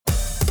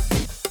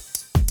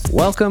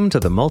Welcome to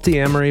the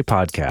Multiamory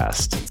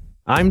podcast.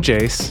 I'm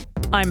Jace.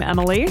 I'm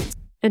Emily.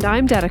 And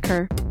I'm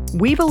Dedeker.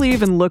 We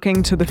believe in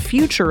looking to the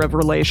future of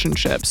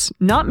relationships,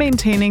 not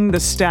maintaining the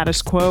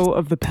status quo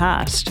of the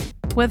past.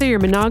 Whether you're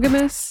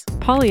monogamous,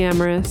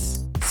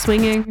 polyamorous,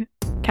 swinging,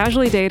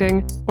 casually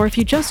dating, or if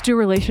you just do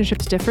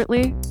relationships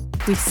differently,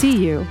 we see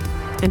you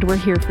and we're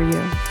here for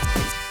you.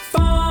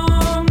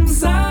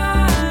 Things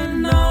I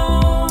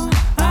know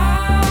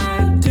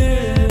I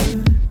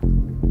did,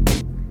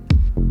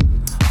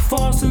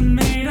 forcing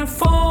me to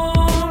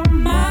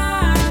form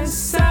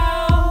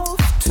myself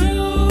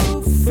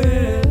to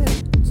fit.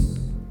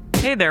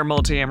 Hey there,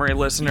 Multiamory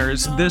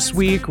listeners. This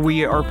week,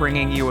 we are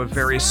bringing you a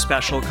very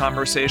special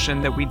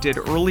conversation that we did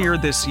earlier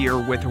this year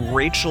with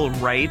Rachel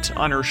Wright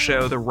on her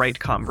show, The Wright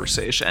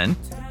Conversation.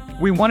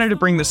 We wanted to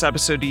bring this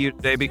episode to you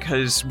today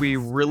because we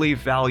really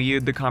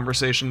valued the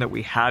conversation that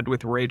we had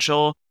with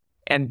Rachel.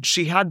 And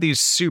she had these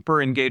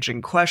super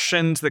engaging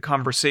questions. The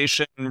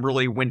conversation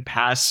really went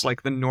past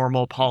like the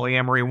normal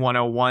polyamory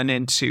 101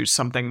 into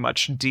something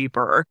much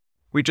deeper.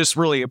 We just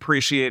really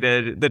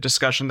appreciated the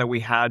discussion that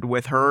we had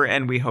with her,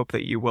 and we hope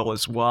that you will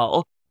as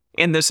well.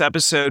 In this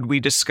episode,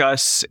 we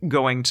discuss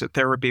going to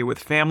therapy with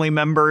family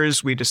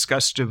members. We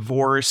discuss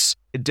divorce,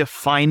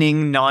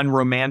 defining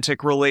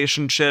non-romantic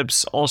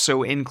relationships,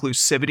 also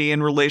inclusivity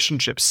in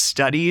relationship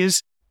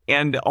studies,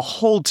 and a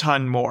whole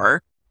ton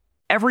more.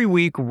 Every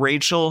week,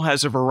 Rachel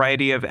has a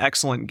variety of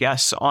excellent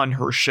guests on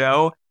her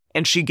show,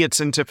 and she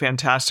gets into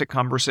fantastic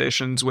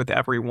conversations with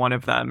every one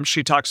of them.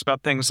 She talks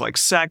about things like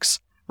sex,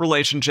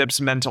 relationships,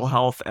 mental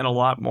health, and a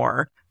lot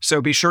more.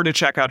 So be sure to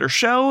check out her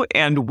show,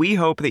 and we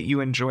hope that you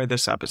enjoy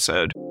this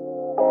episode.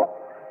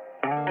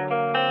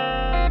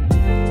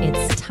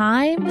 It's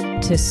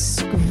time to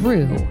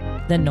screw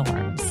the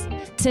norms.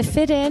 To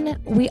fit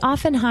in, we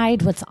often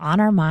hide what's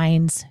on our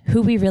minds,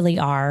 who we really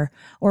are,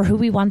 or who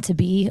we want to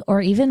be, or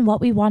even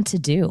what we want to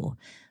do.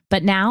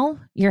 But now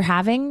you're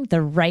having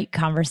the right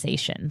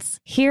conversations.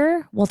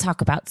 Here, we'll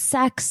talk about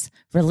sex,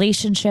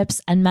 relationships,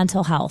 and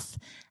mental health,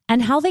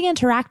 and how they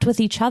interact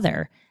with each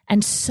other,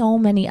 and so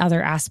many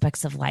other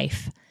aspects of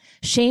life.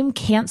 Shame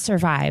can't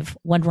survive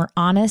when we're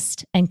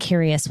honest and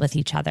curious with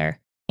each other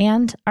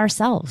and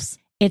ourselves.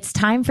 It's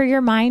time for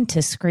your mind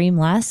to scream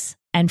less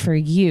and for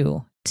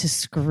you to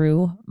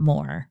screw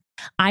more.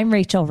 I'm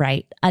Rachel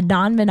Wright, a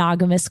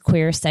non-monogamous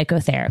queer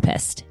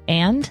psychotherapist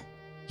and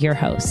your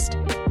host.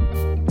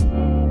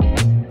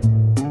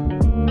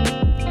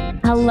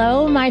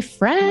 Hello, my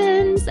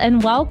friends,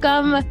 and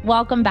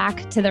welcome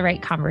back to the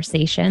Wright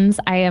Conversations.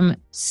 I am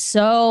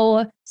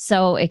so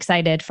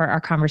excited for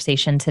our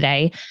conversation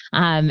today.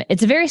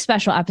 It's a very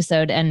special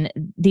episode, and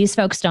these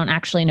folks don't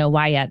actually know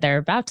why yet. They're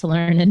about to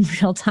learn in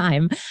real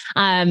time.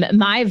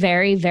 My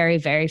very, very,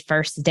 very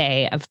first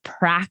day of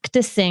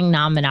practicing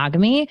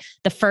non-monogamy,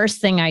 the first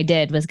thing I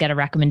did was get a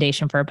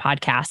recommendation for a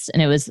podcast,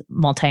 and it was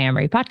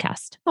Multiamory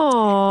podcast.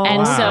 Oh,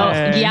 and so,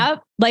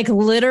 yep. Like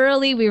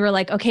literally we were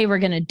like, okay, we're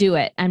going to do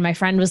it. And my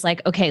friend was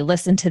like, okay,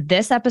 listen to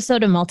this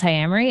episode of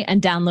Multiamory and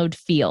download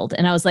Field.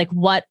 And I was like,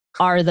 what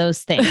are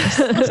those things?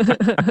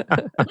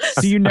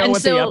 Do you know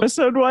what the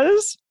episode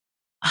was?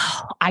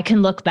 Oh, I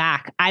can look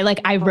back.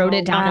 I wrote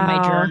it down in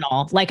my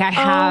journal. Like I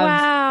have,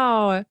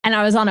 wow. And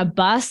I was on a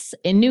bus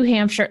in New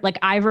Hampshire. Like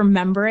I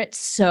remember it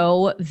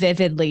so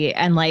vividly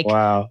and like,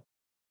 Wow.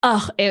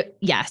 Oh,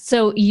 yeah.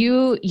 So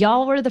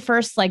y'all were the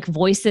first like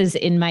voices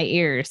in my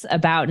ears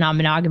about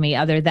non-monogamy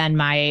other than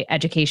my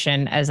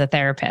education as a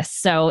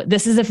therapist. So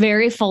this is a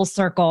very full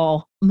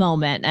circle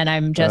moment, and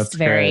I'm just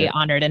very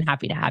honored and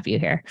happy to have you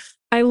here.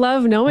 I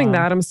love knowing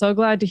that. I'm so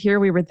glad to hear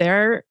we were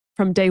there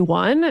from day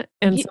one.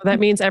 And so that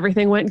means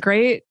everything went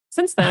great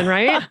since then,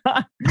 right?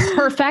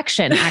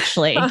 Perfection,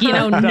 actually.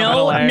 No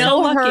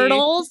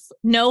hurdles,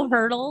 no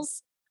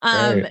hurdles.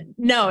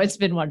 No, it's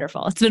been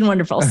wonderful. It's been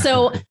wonderful.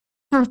 So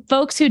for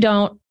folks who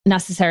don't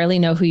necessarily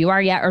know who you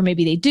are yet, or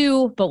maybe they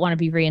do, but want to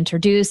be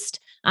reintroduced,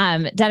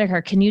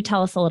 Dedeker, can you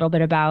tell us a little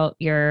bit about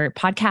your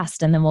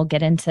podcast, and then we'll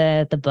get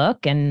into the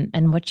book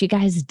and what you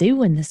guys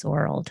do in this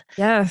world?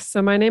 Yes.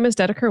 So my name is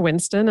Dedeker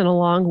Winston, and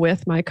along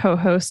with my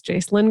co-hosts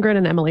Jace Lindgren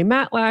and Emily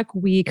Matlack,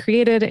 we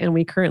created and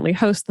we currently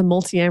host the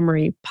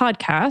Multiamory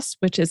podcast,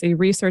 which is a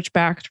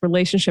research-backed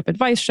relationship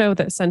advice show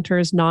that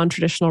centers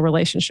non-traditional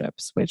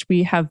relationships, which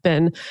we have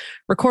been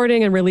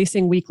recording and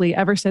releasing weekly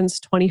ever since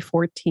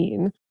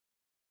 2014.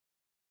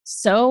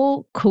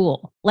 So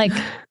cool. Like,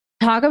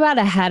 talk about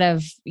ahead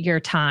of your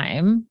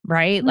time,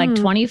 right? Like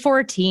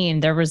 2014,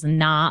 there was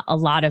not a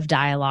lot of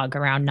dialogue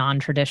around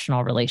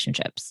non-traditional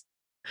relationships.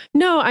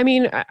 No, I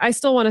mean, I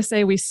still want to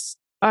say we,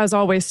 as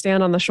always,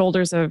 stand on the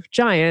shoulders of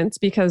giants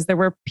because there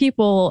were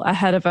people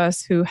ahead of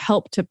us who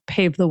helped to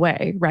pave the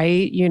way,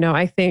 right? You know,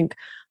 I think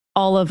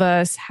all of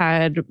us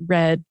had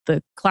read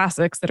the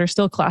classics that are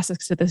still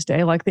classics to this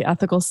day, like The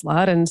Ethical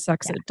Slut and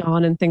Sex at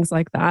Dawn and things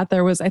like that.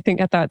 There was, I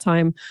think at that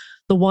time,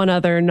 the one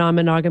other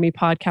non-monogamy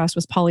podcast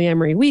was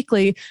Polyamory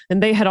Weekly,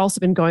 and they had also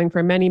been going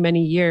for many,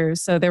 many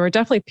years. So there were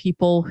definitely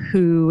people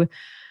who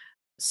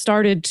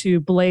started to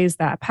blaze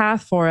that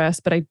path for us.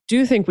 But I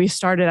do think we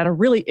started at a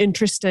really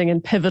interesting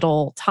and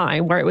pivotal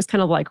time where it was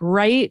kind of like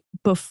right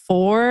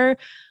before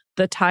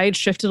the tide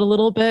shifted a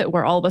little bit,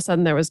 where all of a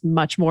sudden there was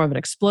much more of an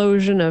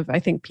explosion of, I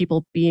think,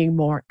 people being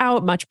more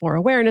out, much more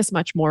awareness,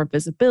 much more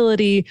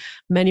visibility,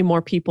 many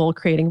more people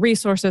creating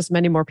resources,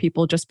 many more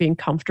people just being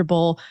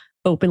comfortable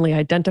openly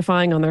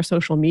identifying on their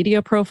social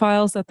media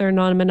profiles that they're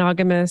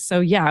non-monogamous. So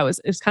yeah, it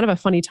was kind of a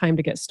funny time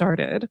to get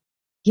started.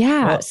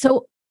 Yeah. Well,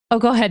 So,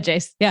 go ahead,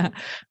 Jace. Yeah.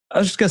 I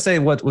was just going to say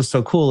what was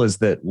so cool is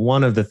that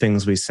one of the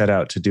things we set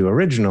out to do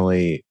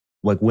originally,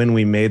 like when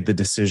we made the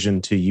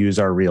decision to use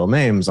our real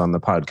names on the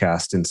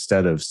podcast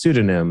instead of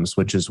pseudonyms,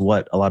 which is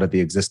what a lot of the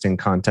existing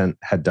content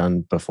had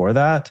done before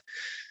that,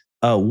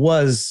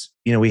 was,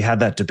 we had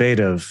that debate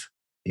of,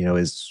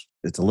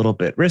 it's a little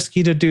bit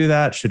risky to do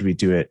that. Should we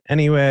do it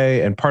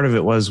anyway? And part of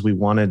it was we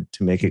wanted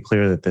to make it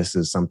clear that this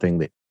is something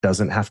that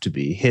doesn't have to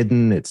be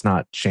hidden. It's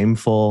not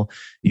shameful.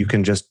 You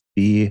can just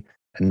be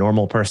a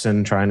normal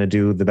person trying to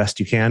do the best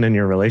you can in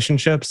your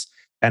relationships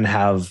and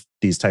have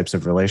these types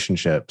of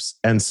relationships.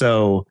 And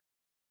so,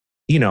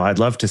 I'd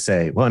love to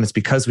say, well, and it's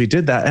because we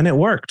did that and it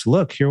worked.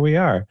 Look, here we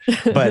are.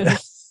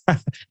 But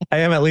I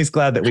am at least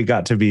glad that we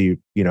got to be,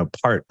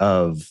 part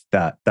of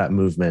that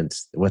movement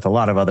with a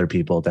lot of other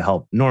people to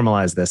help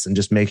normalize this and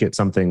just make it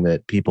something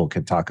that people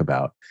can talk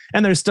about.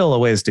 And there's still a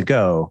ways to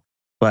go,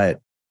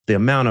 but the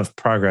amount of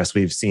progress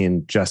we've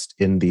seen just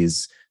in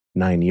these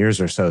 9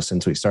 years or so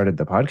since we started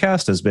the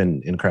podcast has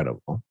been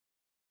incredible.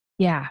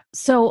 Yeah.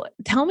 So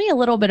tell me a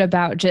little bit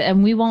about,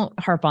 and we won't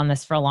harp on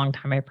this for a long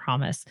time, I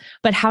promise,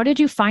 but how did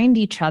you find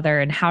each other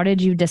and how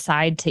did you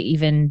decide to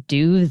even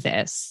do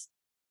this?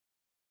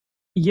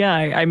 Yeah,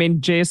 I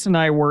mean, Jace and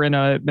I were in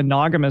a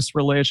monogamous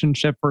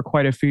relationship for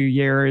quite a few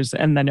years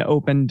and then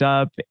opened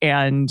up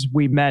and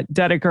we met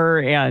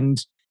Dedeker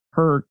and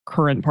her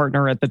current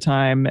partner at the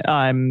time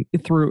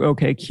through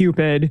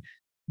OkCupid.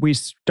 We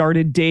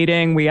started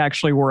dating. We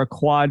actually were a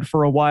quad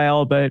for a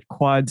while, but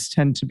quads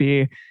tend to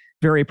be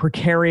very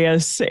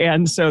precarious.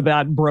 And so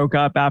that broke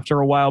up after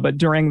a while. But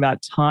during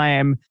that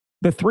time,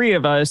 the three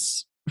of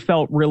us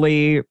felt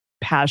really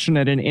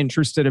passionate and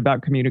interested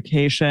about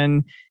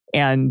communication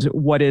and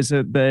what is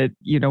it that,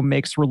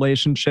 makes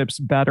relationships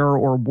better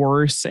or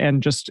worse.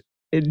 And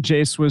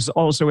Jace was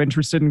also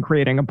interested in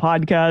creating a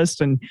podcast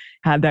and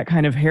had that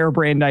kind of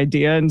harebrained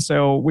idea. And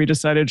so we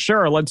decided,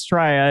 sure, let's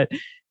try it.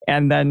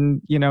 And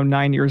then,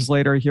 9 years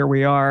later, here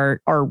we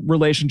are. Our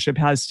relationship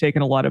has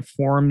taken a lot of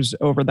forms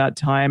over that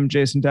time.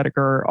 Jace and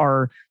Dedeker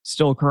are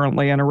still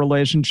currently in a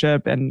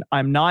relationship, and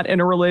I'm not in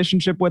a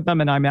relationship with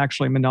them, and I'm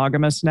actually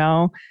monogamous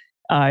now.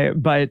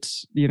 But,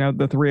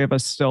 the three of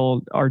us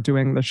still are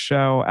doing the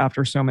show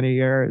after so many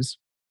years.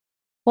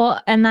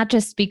 Well, and that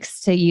just speaks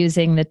to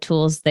using the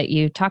tools that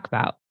you talk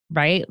about,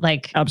 right?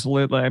 Like,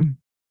 absolutely.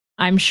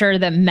 I'm sure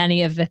that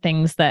many of the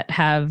things that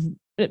have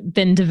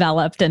been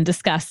developed and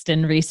discussed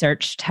and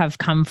researched have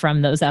come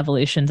from those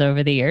evolutions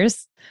over the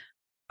years.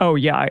 Oh,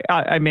 yeah.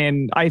 I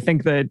mean, I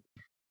think that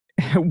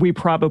we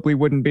probably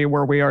wouldn't be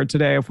where we are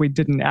today if we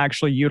didn't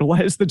actually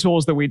utilize the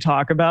tools that we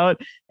talk about.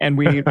 And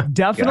we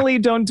definitely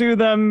don't do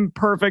them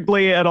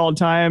perfectly at all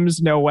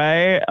times. No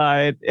way.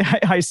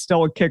 I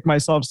still kick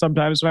myself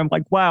sometimes when I'm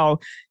like, wow,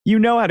 you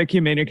know how to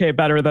communicate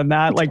better than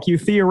that. Like you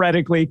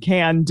theoretically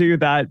can do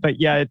that, but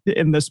yet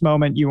in this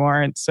moment you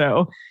aren't.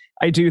 So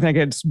I do think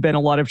it's been a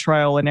lot of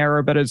trial and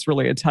error, but it's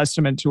really a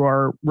testament to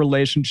our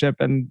relationship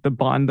and the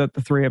bond that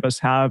the three of us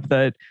have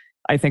that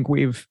I think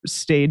we've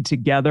stayed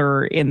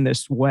together in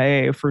this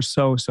way for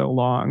so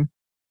long.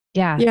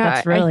 Yeah,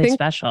 that's really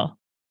special.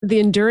 The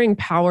enduring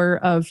power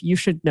of you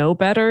should know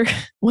better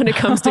when it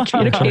comes to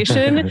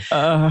communication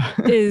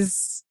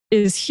is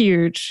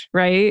huge,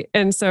 right?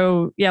 And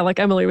so, yeah, like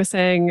Emily was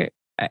saying,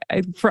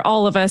 for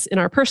all of us in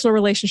our personal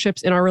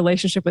relationships, in our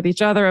relationship with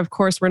each other, of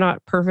course, we're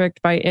not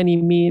perfect by any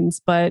means.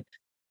 But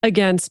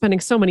again, spending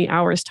so many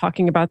hours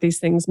talking about these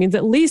things means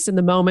at least in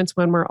the moments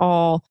when we're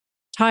all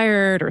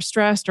tired or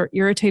stressed or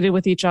irritated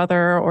with each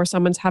other, or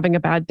someone's having a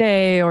bad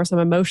day or some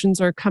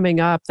emotions are coming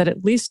up, that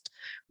at least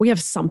we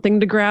have something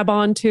to grab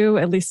onto.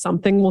 At least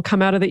something will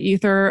come out of the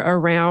ether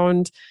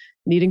around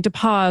needing to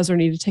pause or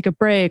need to take a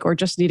break or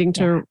just needing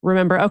to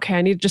remember, okay,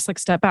 I need to just like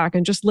step back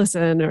and just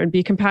listen and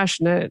be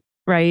compassionate.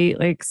 Right.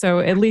 Like, so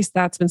at least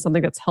that's been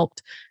something that's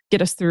helped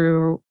get us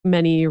through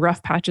many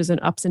rough patches and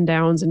ups and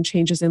downs and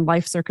changes in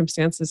life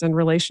circumstances and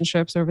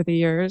relationships over the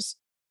years.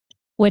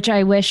 Which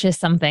I wish is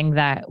something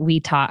that we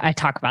taught. I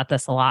talk about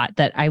this a lot,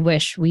 that I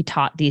wish we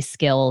taught these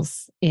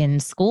skills in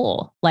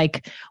school.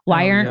 Like,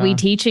 why aren't we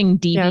teaching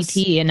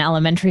DBT in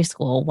elementary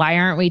school? Why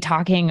aren't we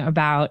talking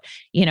about,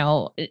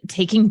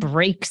 taking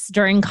breaks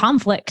during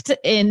conflict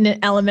in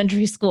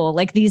elementary school?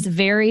 Like these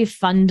very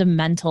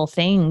fundamental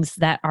things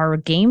that are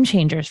game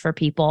changers for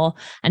people.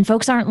 And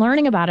folks aren't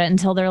learning about it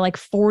until they're like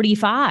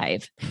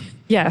 45.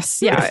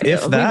 Yes. Yeah.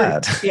 If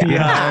that.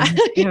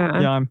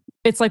 Yeah.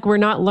 It's like we're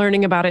not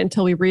learning about it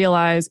until we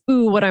realize,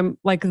 what I'm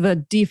like the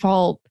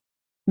default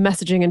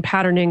messaging and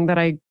patterning that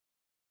I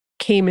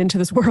came into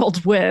this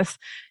world with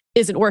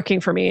isn't working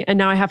for me. And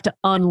now I have to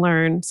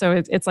unlearn. So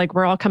it's like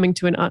we're all coming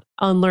to an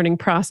unlearning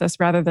process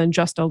rather than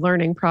just a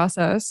learning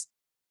process.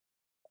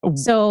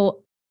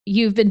 So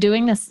you've been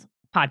doing this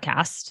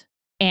podcast,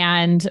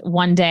 and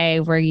one day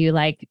were you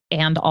like,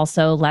 and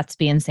also let's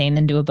be insane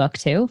and do a book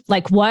too?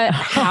 Like what,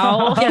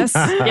 how? Yes.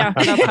 Yeah,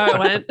 that's how it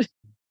went.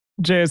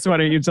 Jace, why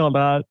don't you tell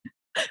that?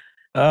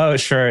 Oh,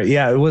 sure.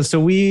 Yeah, it was. So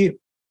we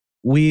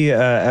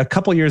a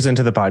couple years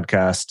into the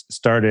podcast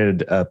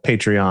started a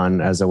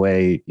Patreon as a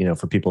way,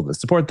 for people to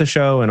support the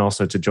show and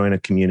also to join a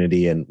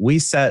community. And we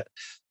set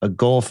a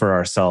goal for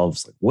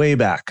ourselves way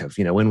back of,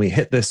 when we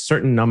hit this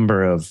certain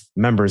number of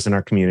members in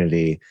our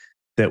community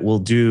that we'll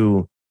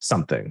do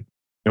something.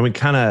 And we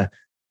kind of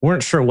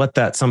weren't sure what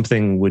that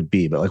something would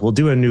be, but like, we'll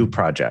do a new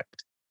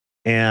project.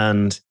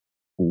 And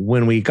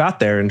when we got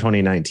there in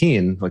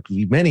 2019, like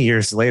many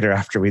years later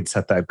after we'd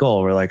set that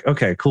goal, we're like,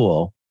 okay,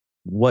 cool.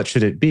 What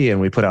should it be?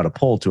 And we put out a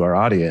poll to our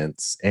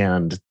audience,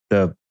 and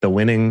the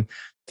winning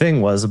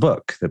thing was a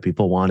book that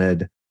people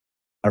wanted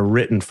a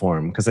written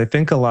form. Because I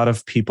think a lot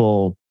of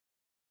people,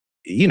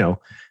 the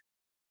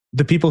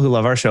people who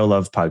love our show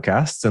love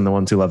podcasts, and the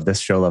ones who love this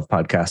show love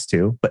podcasts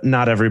too. But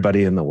not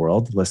everybody in the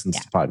world listens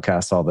to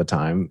podcasts all the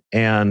time.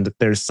 And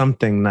there's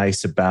something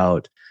nice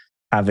about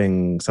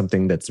having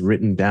something that's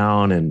written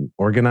down and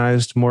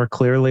organized more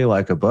clearly,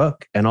 like a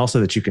book, and also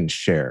that you can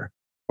share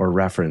or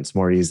reference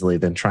more easily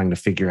than trying to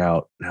figure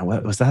out, now,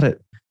 what was that at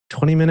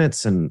 20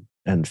 minutes and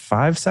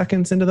 5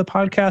 seconds into the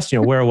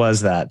podcast? Where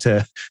was that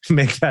to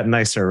make that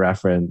nicer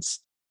reference?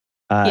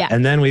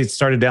 And then we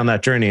started down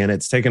that journey, and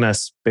it's taken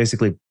us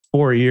basically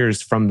 4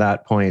 years from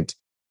that point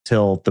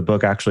till the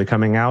book actually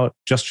coming out,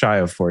 just shy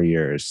of 4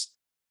 years.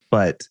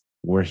 But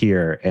we're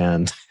here,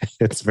 and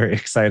it's very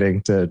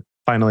exciting to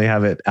finally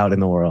have it out in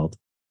the world.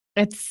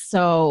 It's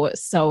so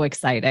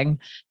exciting.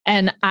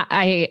 And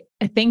I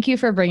thank you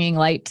for bringing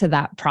light to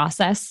that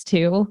process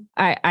too.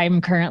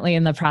 I'm currently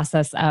in the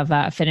process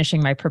of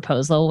finishing my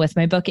proposal with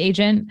my book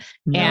agent.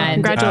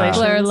 And congratulations.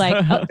 people are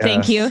like, oh,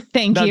 thank you.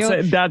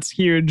 That's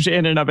huge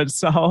in and of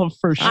itself,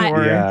 for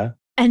sure.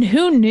 And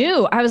who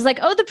knew? I was like,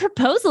 oh, the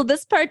proposal,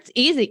 this part's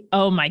easy.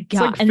 Oh my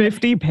God. It's like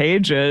 50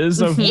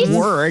 pages of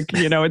work.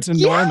 It's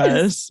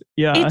enormous.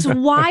 Yes. Yeah. It's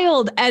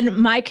wild. And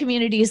my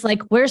community is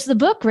like, where's the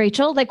book,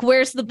 Rachel? Like,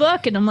 where's the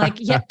book? And I'm like,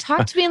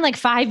 talk to me in like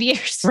 5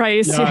 years.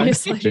 Right.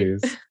 Seriously.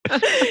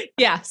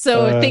 Yeah.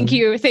 So thank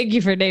you. Thank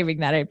you for naming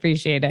that. I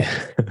appreciate it.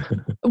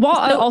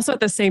 Well, also at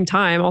the same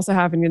time, also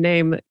having a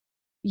name,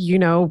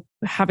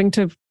 having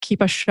to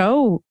keep a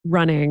show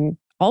running.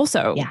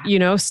 Also,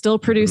 still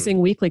producing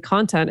weekly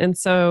content. And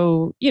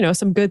so,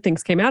 some good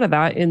things came out of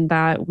that, in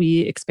that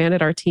we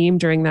expanded our team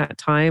during that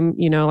time.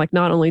 Like,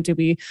 not only did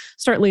we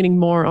start leaning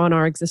more on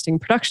our existing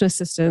production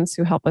assistants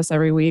who help us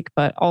every week,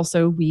 but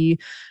also we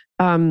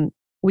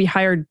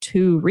hired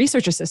 2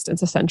 research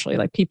assistants, essentially,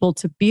 like people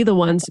to be the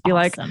ones to be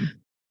like,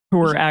 who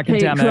are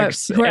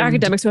academics, who are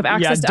academics, who have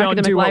access to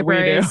academic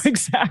libraries.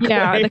 Exactly.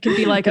 Yeah, that can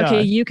be like,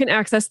 okay, you can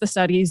access the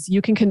studies, you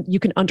can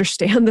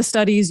understand the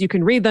studies, you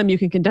can read them, you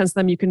can condense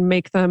them, you can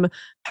make them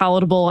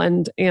palatable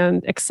and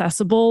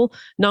accessible,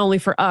 not only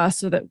for us,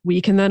 so that we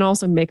can then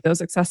also make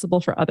those accessible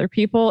for other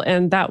people.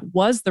 And that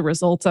was the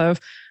result of,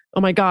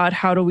 oh my God,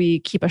 how do we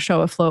keep a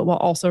show afloat while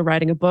also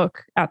writing a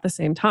book at the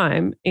same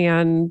time?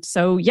 And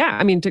so,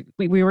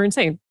 we were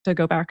insane, to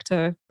go back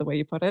to the way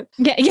you put it.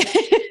 Yeah.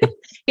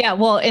 Yeah,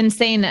 well,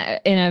 insane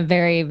in a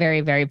very,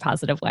 very, very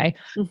positive way.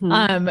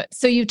 Mm-hmm.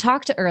 So you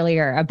talked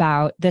earlier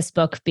about this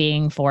book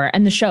being for,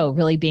 and the show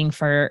really being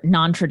for,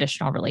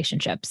 non-traditional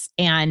relationships.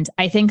 And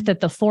I think that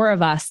the 4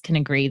 of us can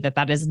agree that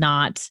that is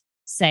not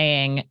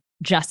saying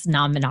just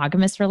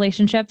non-monogamous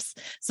relationships.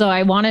 So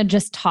I want to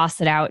just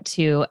toss it out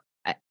to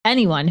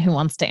anyone who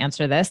wants to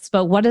answer this.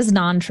 But what does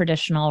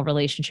non-traditional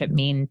relationship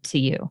mean to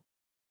you?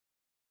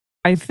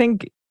 I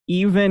think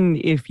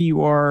even if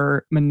you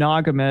are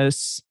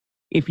monogamous,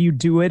 if you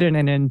do it in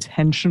an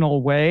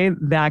intentional way,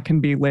 that can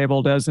be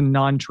labeled as a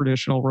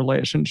non-traditional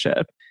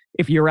relationship.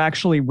 If you're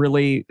actually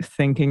really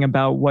thinking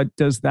about, what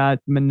does that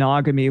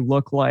monogamy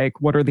look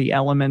like? What are the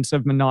elements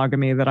of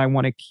monogamy that I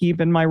want to keep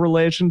in my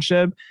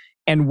relationship?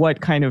 And what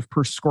kind of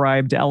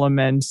prescribed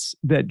elements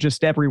that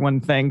just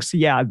everyone thinks,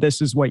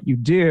 this is what you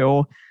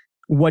do.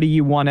 What do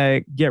you want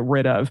to get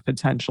rid of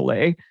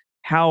potentially?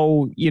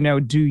 How,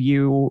 do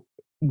you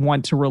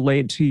want to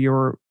relate to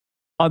your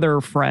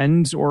other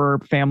friends or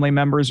family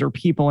members or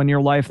people in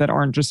your life that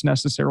aren't just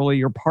necessarily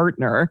your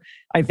partner?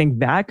 I think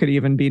that could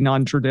even be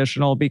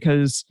non-traditional,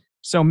 because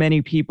so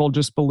many people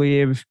just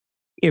believe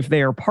if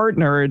they are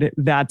partnered,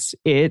 that's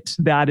it.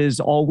 That is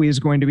always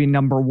going to be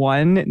number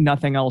one.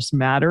 Nothing else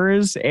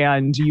matters.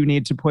 And you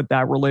need to put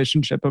that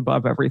relationship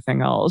above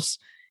everything else.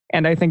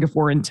 And I think if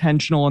we're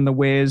intentional in the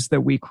ways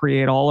that we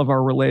create all of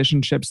our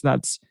relationships,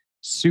 that's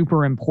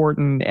super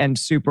important and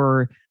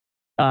super,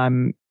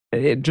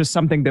 just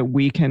something that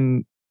we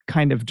can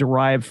kind of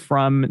derive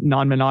from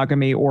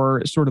non-monogamy,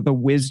 or sort of the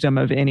wisdom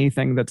of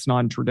anything that's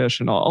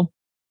non-traditional,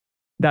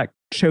 that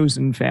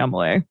chosen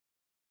family.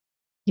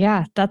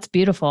 Yeah, that's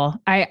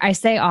beautiful. I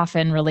say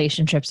often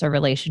relationships are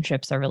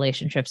relationships are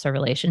relationships are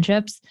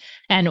relationships.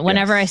 And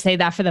whenever I Yes. say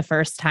that for the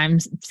first time,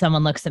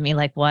 someone looks at me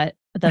like, what?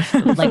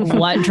 Like,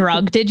 what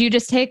drug did you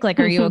just take? Like,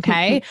 are you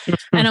okay?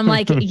 And I'm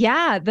like,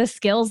 yeah, the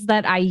skills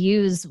that I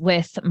use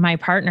with my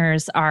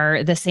partners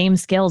are the same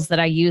skills that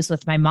I use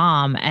with my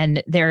mom.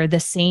 And they're the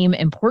same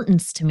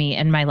importance to me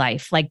in my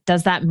life. Like,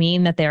 does that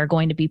mean that they're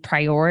going to be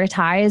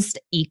prioritized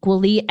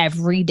equally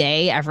every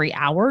day, every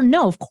hour?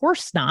 No, of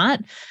course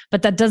not.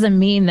 But that doesn't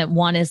mean that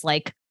one is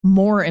like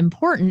more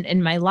important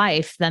in my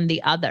life than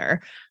the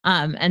other.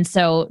 And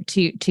so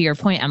to your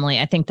point, Emily,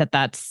 I think that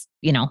that's,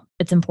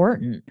 it's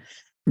important.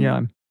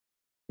 Yeah.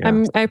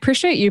 I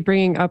appreciate you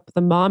bringing up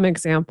the mom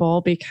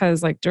example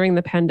because like during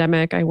the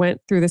pandemic, I went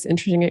through this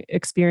interesting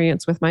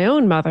experience with my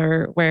own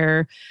mother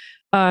where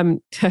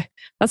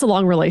that's a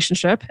long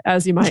relationship,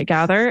 as you might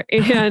gather.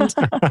 And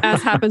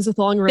as happens with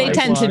long They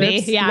relationships. tend to be,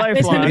 yeah.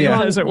 They tend to be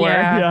long, as it were.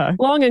 Yeah.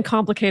 long and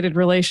complicated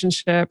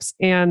relationships.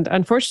 And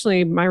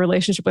unfortunately, my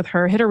relationship with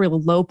her hit a real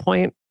low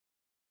point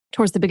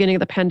towards the beginning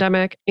of the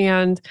pandemic.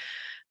 And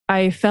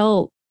I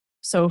felt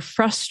so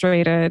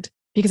frustrated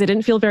because I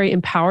didn't feel very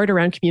empowered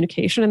around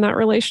communication in that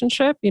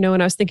relationship. And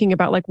I was thinking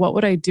about like, what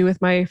would I do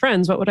with my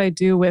friends? What would I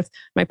do with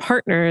my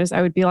partners?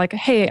 I would be like,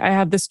 hey, I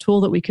have this tool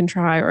that we can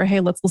try, or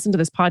hey, let's listen to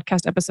this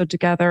podcast episode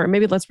together, or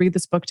maybe let's read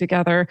this book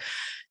together.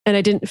 And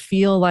I didn't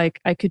feel like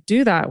I could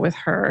do that with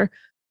her.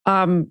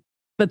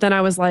 But then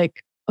I was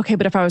like, okay,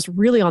 but if I was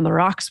really on the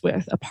rocks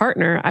with a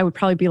partner, I would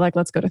probably be like,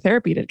 let's go to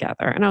therapy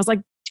together. And I was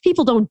like,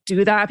 people don't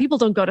do that. People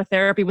don't go to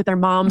therapy with their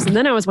moms. And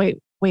then I was, wait,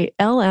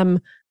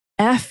 LMFT.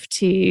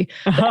 The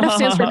F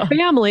stands for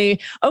family.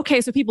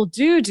 Okay, so people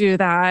do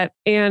that.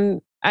 And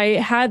I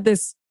had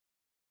this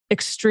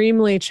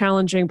extremely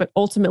challenging, but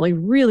ultimately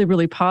really,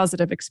 really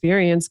positive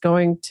experience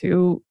going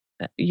to,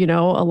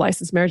 a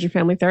licensed marriage and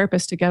family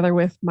therapist together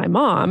with my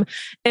mom.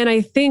 And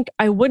I think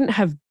I wouldn't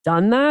have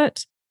done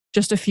that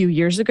just a few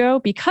years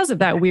ago because of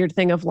that weird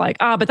thing of like,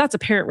 but that's a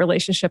parent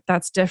relationship.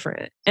 That's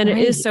different. And It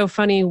is so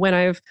funny when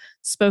I've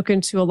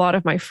spoken to a lot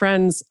of my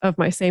friends of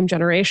my same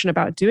generation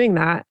about doing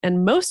that.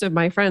 And most of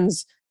my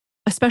friends,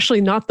 especially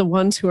not the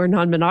ones who are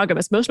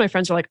non-monogamous, most of my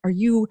friends are like, are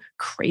you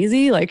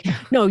crazy? Like,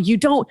 no, you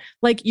don't,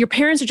 like your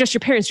parents are just your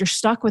parents. You're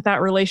stuck with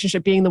that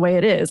relationship being the way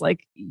it is.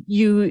 Like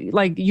you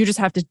just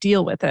have to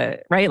deal with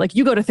it, right? Like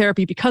you go to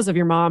therapy because of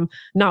your mom,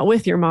 not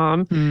with your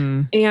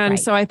mom. And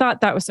so I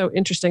thought that was so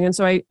interesting. And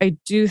so I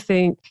do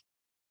think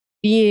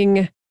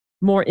being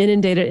more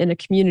inundated in a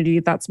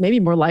community that's maybe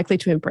more likely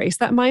to embrace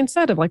that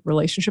mindset of like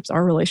relationships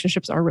are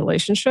relationships are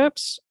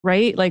relationships,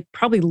 right? Like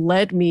probably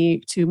led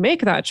me to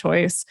make that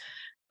choice.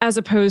 As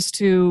opposed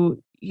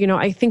to,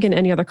 I think in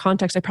any other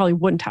context, I probably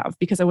wouldn't have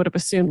because I would have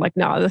assumed like,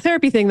 no, the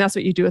therapy thing, that's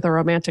what you do with a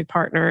romantic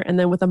partner. And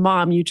then with a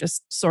mom, you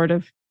just sort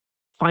of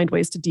find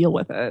ways to deal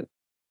with it.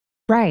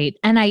 Right.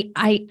 And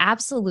I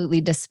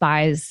absolutely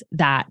despise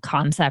that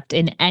concept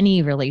in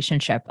any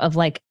relationship of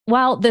like,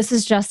 well, this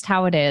is just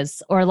how it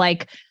is. Or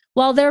like,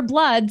 well, they're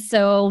blood.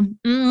 So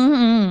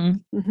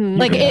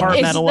Like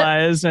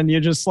compartmentalize and you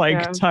just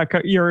like tuck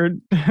your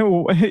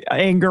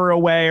anger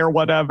away or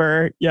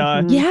whatever.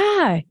 Yeah.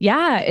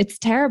 Yeah. It's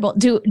terrible.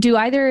 Do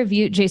either of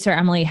you, Jace or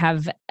Emily,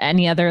 have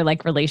any other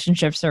like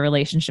relationship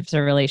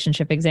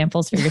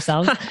examples for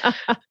yourselves?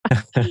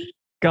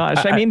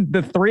 Gosh, I mean,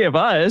 the three of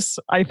us,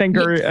 I think,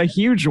 are a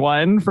huge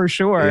one for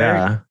sure.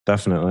 Yeah,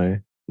 definitely.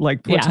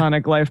 Like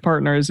platonic life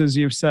partners, as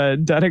you've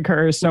said, that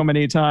occurs so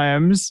many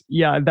times.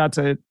 Yeah, that's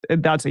a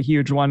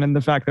huge one. And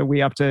the fact that we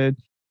have to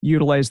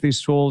utilize these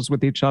tools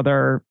with each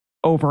other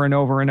over and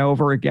over and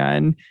over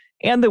again.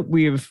 And that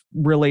we've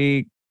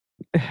really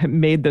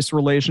made this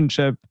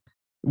relationship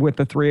with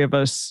the three of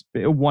us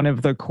one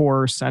of the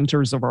core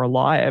centers of our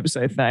lives,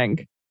 I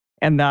think.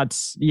 And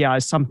that's,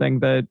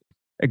 something that,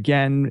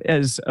 again,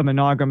 as a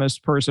monogamous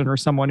person or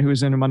someone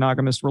who's in a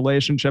monogamous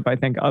relationship, I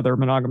think other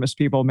monogamous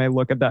people may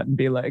look at that and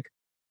be like,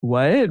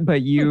 what?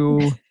 But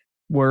you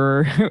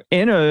were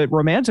in a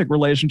romantic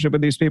relationship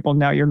with these people.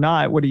 Now you're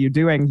not. What are you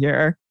doing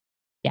here?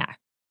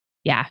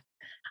 Yeah.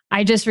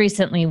 I just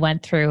recently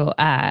went through,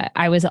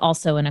 I was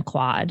also in a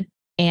quad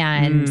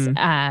and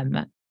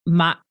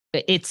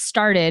it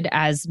started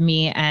as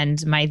me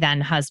and my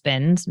then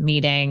husband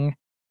meeting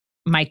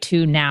my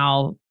two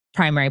now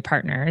primary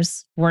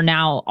partners. We're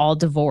now all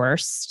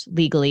divorced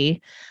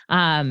legally.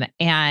 And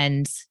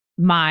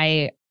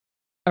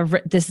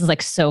this is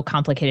like so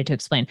complicated to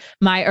explain.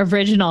 My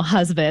original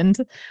husband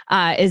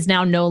is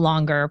now no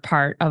longer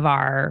part of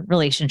our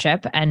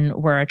relationship and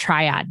we're a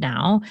triad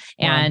now.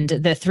 Wow. And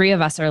the three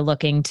of us are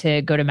looking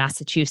to go to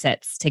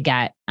Massachusetts to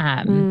get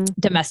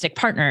domestic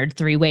partnered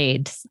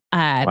three-wayed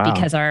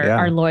because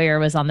our lawyer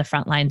was on the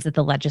front lines of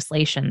the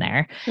legislation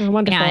there. Oh,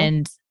 wonderful.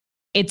 And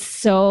it's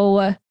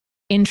so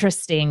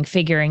interesting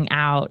figuring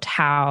out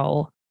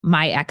how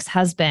my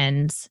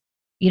ex-husband,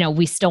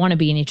 we still want to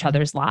be in each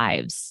other's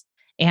lives.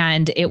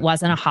 And it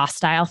wasn't a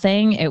hostile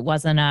thing. It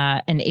wasn't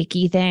an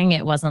icky thing.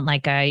 It wasn't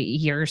like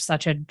you're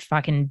such a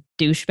fucking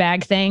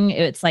douchebag thing.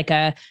 It's like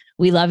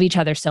we love each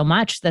other so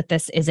much that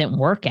this isn't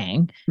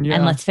working,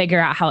 and let's figure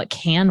out how it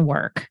can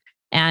work.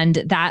 And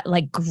that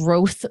like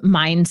growth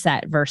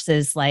mindset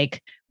versus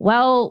like,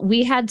 well,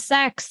 we had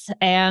sex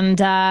and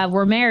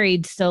we're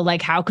married. So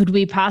like, how could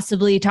we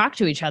possibly talk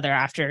to each other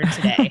after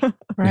today?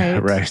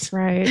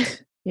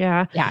 Right.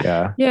 Yeah.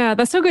 Yeah.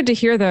 That's so good to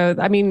hear though.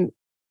 I mean,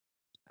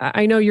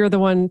 I know you're the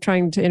one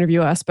trying to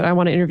interview us, but I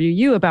want to interview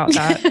you about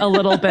that a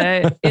little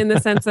bit in the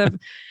sense of,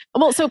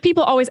 well, so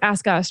people always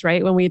ask us,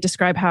 right, when we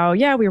describe how,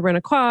 we were in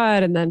a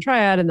quad and then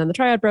triad and then the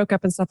triad broke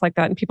up and stuff like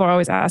that. And people are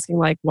always asking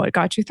like, what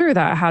got you through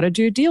that? How did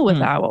you deal with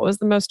that? What was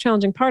the most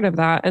challenging part of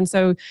that? And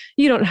so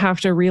you don't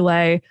have to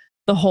relay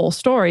the whole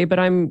story, but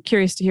I'm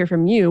curious to hear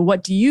from you.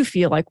 What do you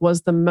feel like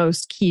was the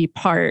most key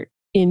part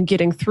in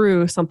getting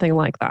through something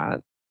like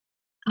that?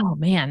 Oh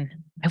man,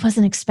 I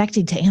wasn't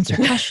expecting to answer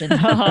a question.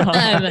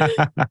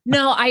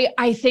 No,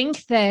 I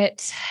think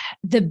that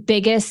the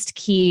biggest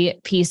key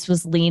piece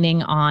was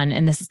leaning on,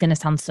 and this is going to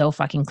sound so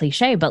fucking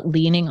cliche, but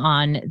leaning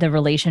on the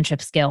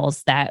relationship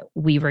skills that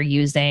we were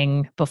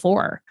using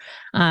before.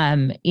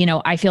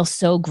 I feel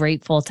so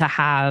grateful to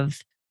have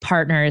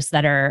partners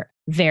that are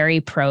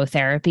very pro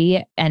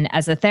therapy. And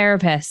as a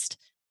therapist,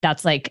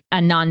 that's like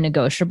a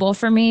non-negotiable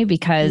for me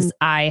because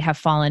I have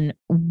fallen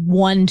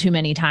one too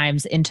many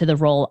times into the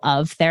role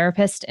of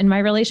therapist in my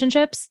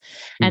relationships.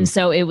 And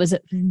so it was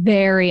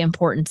very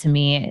important to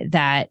me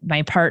that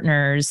my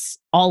partners,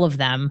 all of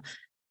them,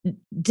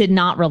 did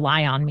not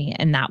rely on me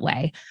in that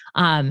way.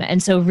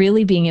 And so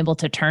really being able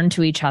to turn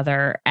to each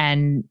other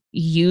and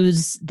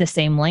use the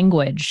same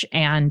language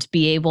and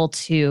be able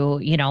to,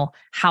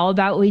 how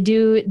about we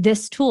do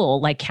this tool?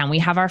 Like, can we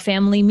have our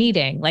family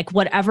meeting? Like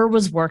whatever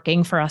was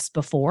working for us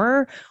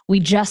before,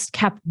 we just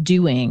kept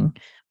doing,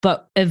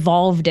 but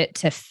evolved it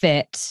to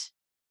fit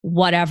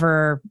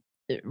whatever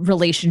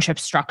relationship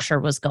structure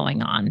was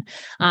going on.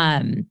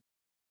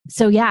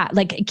 So yeah,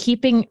 like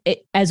keeping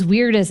it, as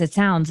weird as it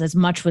sounds, as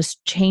much was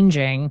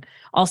changing,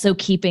 also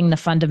keeping the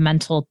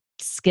fundamental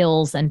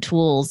skills and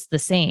tools the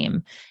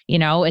same.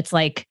 It's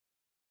like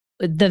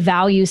the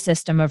value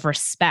system of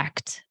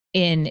respect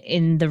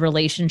in the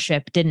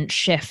relationship didn't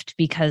shift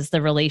because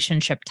the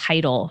relationship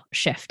title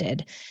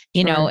shifted.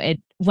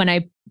 When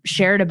I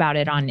shared about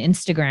it on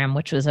Instagram,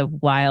 which was a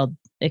wild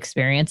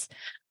experience,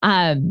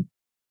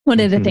 one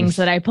of the things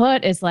that I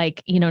put is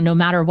like, no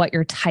matter what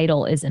your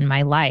title is in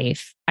my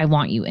life, I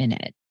want you in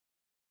it.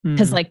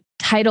 Because like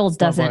titles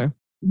doesn't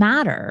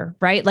matter,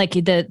 right? Like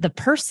the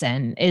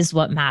person is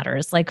what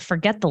matters. Like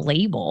forget the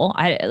label.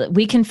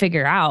 We can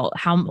figure out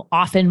how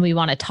often we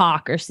want to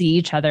talk or see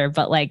each other,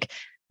 but like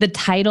the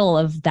title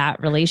of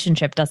that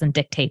relationship doesn't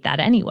dictate that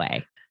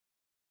anyway.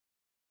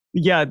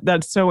 Yeah,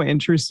 that's so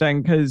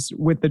interesting because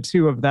with the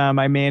two of them,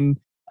 I mean,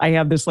 I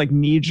have this like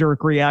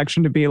knee-jerk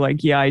reaction to be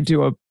like, I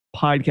do a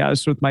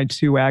podcast with my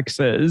two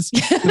exes.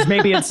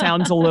 Maybe it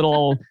sounds a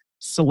little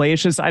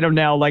salacious. I don't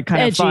know, like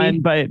kind of fun,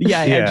 but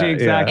edgy,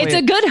 exactly. It's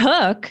a good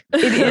hook.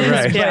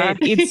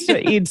 It is,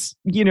 but it's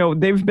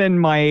they've been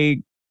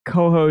my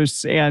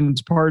co-hosts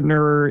and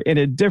partner in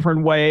a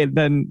different way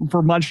than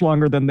for much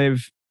longer than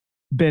they've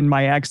been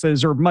my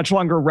exes, or much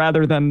longer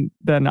rather than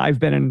I've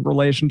been in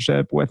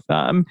relationship with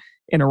them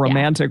in a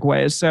romantic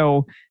way.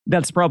 So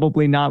that's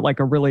probably not like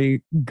a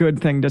really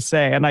good thing to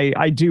say. And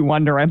I do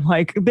wonder, I'm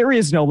like, there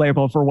is no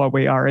label for what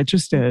we are. It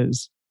just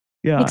is.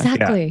 Yeah.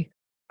 Exactly.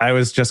 Yeah. I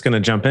was just going to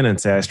jump in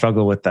and say, I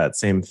struggle with that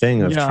same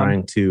thing of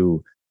trying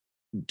to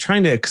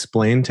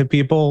explain to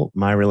people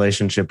my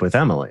relationship with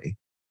Emily,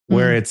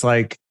 where it's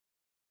like,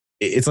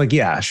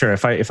 yeah, sure.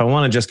 If I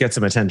want to just get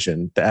some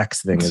attention, the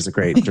X thing is a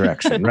great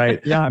direction.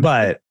 Right.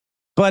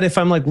 But if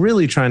I'm like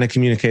really trying to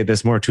communicate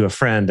this more to a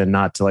friend and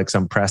not to like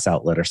some press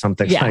outlet or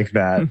something like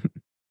that,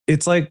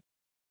 it's like,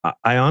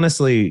 I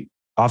honestly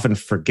often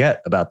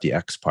forget about the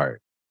X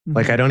part.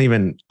 Like, I don't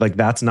even like,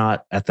 that's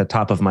not at the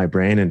top of my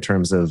brain in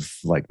terms of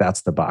like,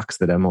 that's the box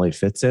that Emily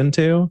fits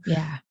into.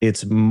 Yeah.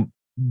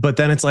 But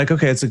then it's like,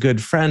 okay, it's a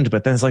good friend,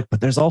 but then it's like,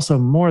 but there's also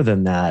more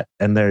than that.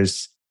 And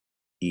there's,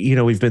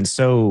 we've been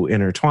so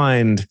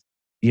intertwined,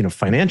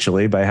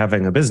 financially by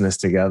having a business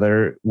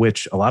together,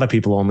 which a lot of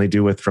people only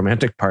do with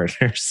romantic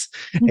partners,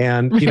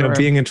 and,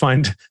 being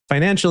entwined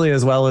financially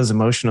as well as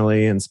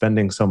emotionally and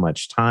spending so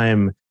much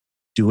time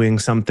doing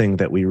something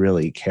that we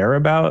really care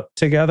about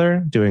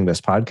together, doing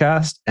this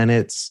podcast. And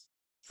it's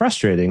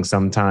frustrating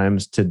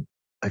sometimes to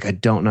like, I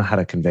don't know how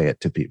to convey it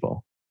to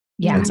people.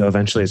 Yeah. And so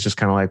eventually it's just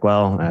kind of like,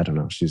 well, I don't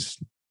know. She's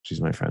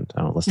my friend.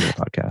 I don't listen to the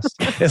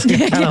podcast. It's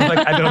kind of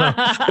like,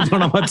 I don't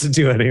know what to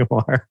do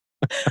anymore.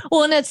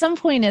 Well, and at some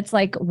point it's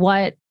like,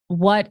 what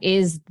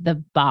is the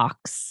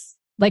box?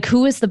 Like,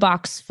 who is the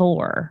box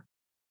for?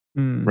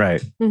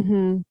 Right.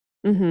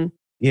 Mm-hmm.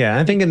 Yeah.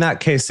 I think in that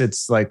case,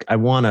 it's like, I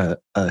want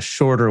a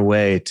shorter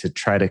way to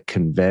try to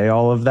convey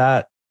all of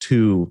that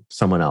to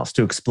someone else,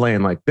 to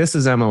explain like, this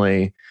is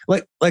Emily.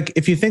 Like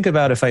if you think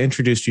about, if I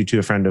introduced you to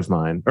a friend of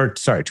mine, or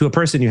sorry, to a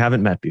person you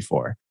haven't met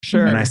before.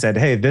 Sure. And I said,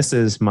 hey, this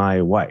is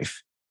my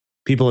wife.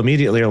 People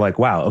immediately are like,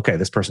 wow, okay,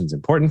 this person's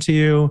important to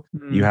you.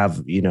 You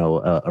have,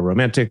 a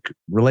romantic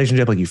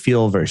relationship, like you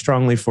feel very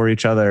strongly for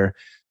each other.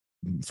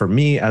 for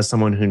me, as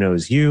someone who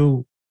knows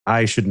you,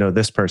 I should know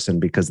this person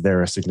because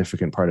they're a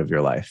significant part of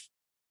your life.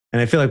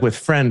 And I feel like with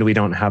friend, we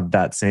don't have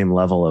that same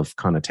level of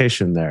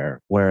connotation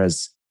there.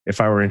 Whereas if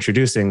I were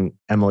introducing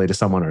Emily to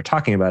someone or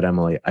talking about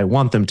Emily, I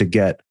want them to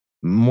get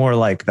more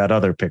like that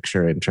other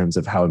picture in terms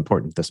of how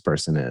important this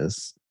person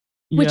is.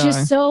 Which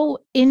is so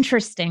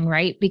interesting,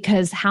 right?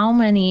 Because how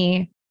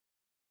many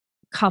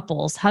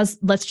couples,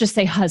 let's just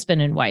say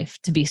husband and wife,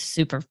 to be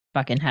super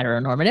fucking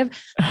heteronormative,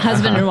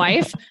 husband and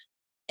wife,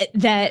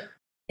 that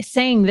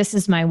saying this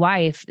is my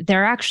wife,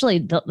 they're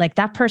actually like,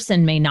 that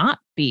person may not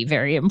be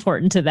very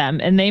important to them,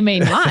 and they may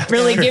not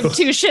really give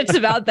two shits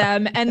about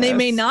them, and they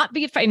may not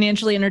be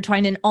financially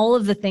intertwined in all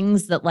of the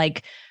things that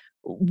like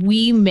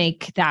we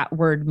make that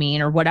word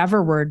mean, or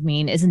whatever word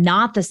mean is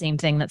not the same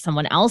thing that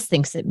someone else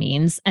thinks it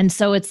means. And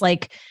so it's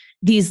like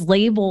these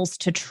labels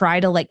to try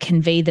to like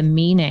convey the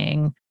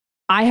meaning,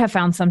 I have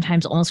found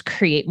sometimes almost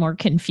create more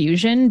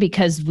confusion,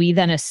 because we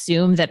then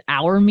assume that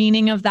our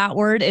meaning of that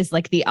word is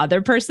like the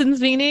other person's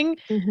meaning.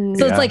 Mm-hmm.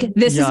 So it's like,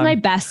 this is my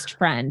best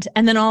friend.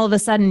 And then all of a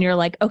sudden you're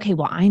like, okay,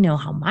 well, I know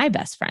how my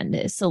best friend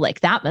is. So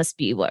like, that must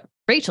be what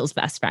Rachel's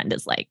best friend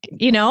is like,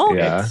 you know?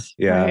 Yeah.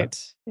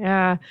 Right.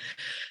 Yeah.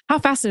 How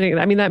fascinating.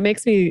 I mean, that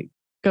makes me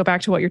go back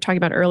to what you're talking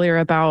about earlier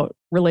about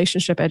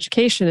relationship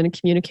education and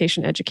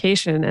communication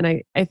education.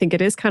 And I think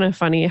it is kind of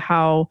funny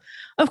how,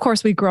 of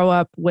course, we grow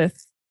up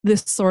with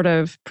this sort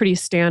of pretty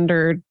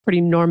standard, pretty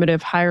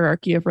normative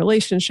hierarchy of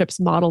relationships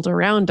modeled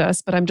around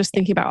us. But I'm just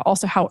thinking about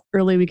also how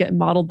early we get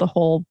modeled the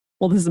whole,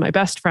 well, this is my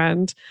best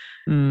friend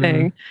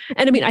thing.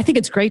 And I mean, I think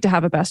it's great to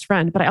have a best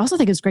friend, but I also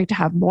think it's great to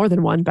have more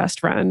than one best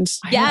friend.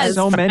 Yes.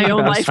 So many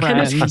best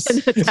friends.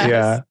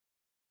 Yeah.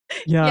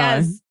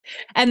 Yes.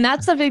 And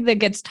that's something that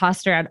gets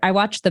tossed around. I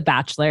watched The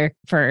Bachelor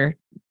for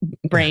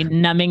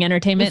brain numbing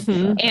entertainment,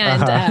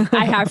 and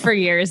I have for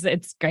years.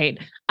 It's great.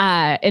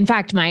 In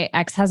fact, my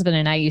ex-husband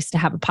and I used to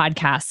have a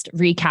podcast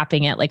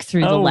recapping it like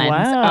through the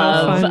lens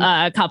of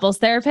a couples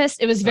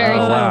therapist. It was very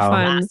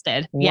fun.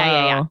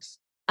 Yeah.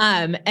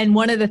 And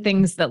one of the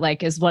things that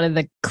like is one of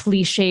the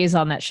cliches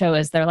on that show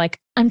is they're like,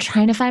 I'm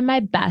trying to find my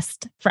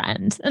best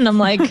friend. And I'm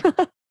like,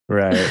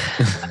 right.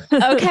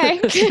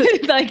 Okay.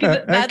 Like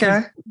that's,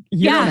 okay.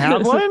 You don't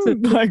have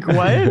one? Like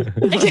what?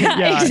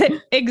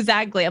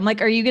 Exactly. I'm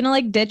like, are you going to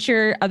like ditch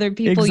your other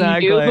people you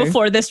knew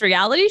before this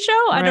reality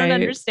show? I don't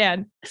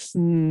understand.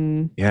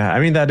 Yeah. I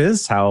mean, that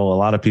is how a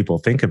lot of people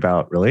think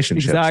about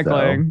relationships. Exactly.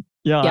 Though.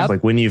 Yeah. It's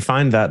like when you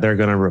find that, they're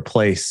going to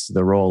replace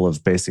the role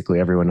of basically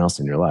everyone else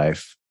in your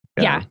life.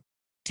 Yeah.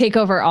 Take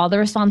over all the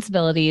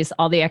responsibilities,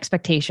 all the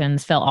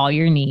expectations, fill all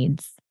your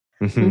needs.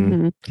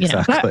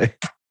 Exactly.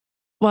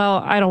 Well,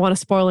 I don't want to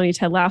spoil any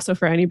Ted Lasso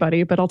for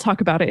anybody, but I'll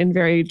talk about it in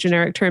very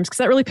generic terms because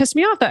that really pissed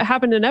me off. That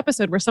happened in an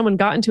episode where someone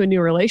got into a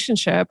new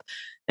relationship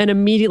and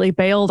immediately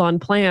bailed on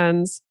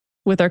plans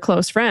with their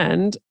close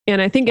friend.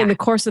 And I think in the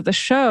course of the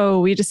show,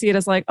 we just see it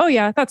as like, oh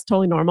yeah, that's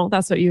totally normal.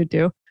 That's what you would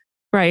do.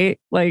 Right?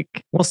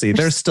 Like we'll see.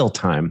 There's still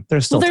time.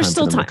 There's still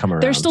time. To come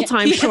around. There's still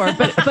time, sure.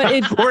 But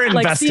we're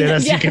invested,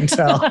 as you can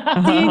tell.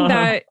 Seeing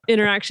that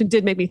interaction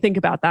did make me think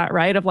about that,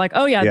 right? Of like,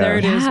 oh yeah, there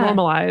it is,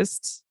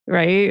 normalized.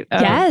 Right?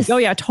 Yes. Oh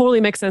yeah,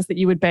 totally makes sense that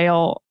you would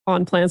bail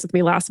on plans with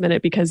me last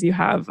minute because you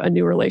have a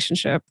new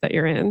relationship that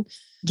you're in.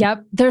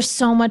 Yep. There's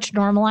so much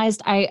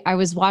normalized. I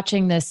was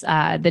watching this,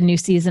 the new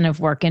season of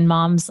Workin'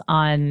 Moms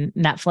on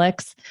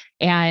Netflix.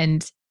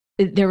 And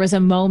there was a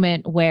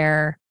moment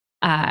where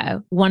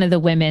one of the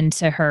women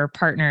to her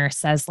partner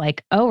says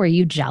like, oh, are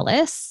you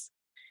jealous?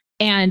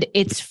 And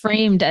it's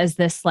framed as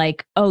this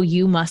like, oh,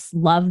 you must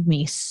love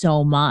me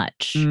so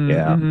much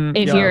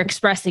if you're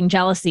expressing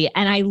jealousy.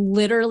 And I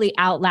literally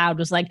out loud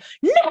was like,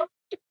 no,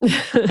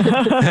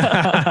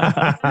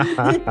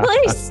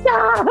 please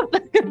stop.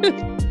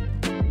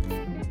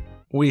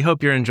 We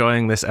hope you're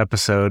enjoying this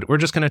episode. We're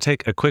just going to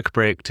take a quick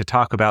break to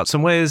talk about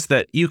some ways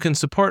that you can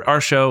support our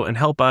show and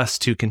help us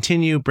to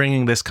continue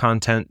bringing this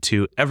content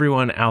to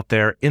everyone out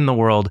there in the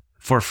world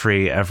for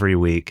free every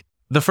week.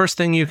 The first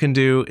thing you can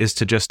do is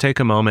to just take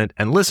a moment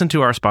and listen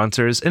to our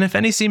sponsors. And if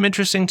any seem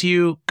interesting to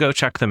you, go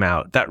check them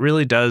out. That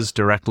really does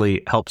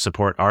directly help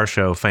support our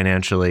show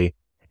financially.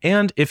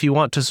 And if you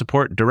want to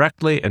support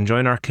directly and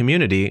join our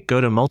community, go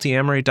to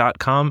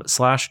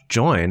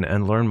multiamory.com/join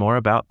and learn more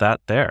about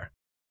that there.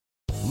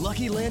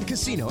 Lucky Land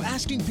Casino,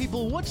 asking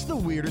people, what's the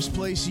weirdest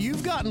place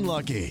you've gotten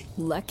lucky?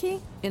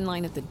 Lucky? In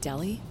line at the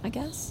deli, I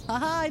guess?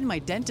 Aha, in my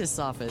dentist's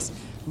office.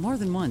 More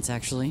than once,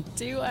 actually.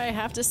 Do I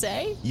have to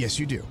say? Yes,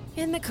 you do.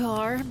 In the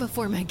car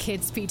before my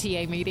kids'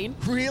 PTA meeting.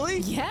 Really?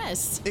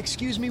 Yes.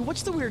 Excuse me,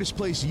 what's the weirdest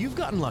place you've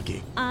gotten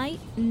lucky? I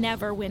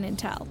never win and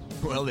tell.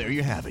 Well, there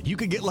you have it. You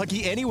can get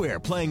lucky anywhere,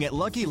 playing at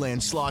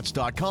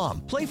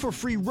LuckyLandSlots.com. Play for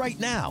free right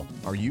now.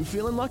 Are you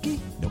feeling lucky?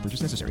 No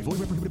purchase necessary. Void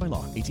where prohibited by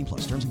law.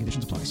 18+. Terms and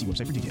conditions apply. See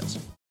website for details.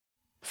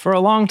 For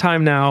a long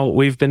time now,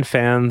 we've been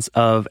fans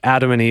of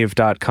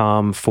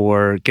AdamandEve.com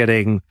for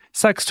getting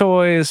sex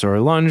toys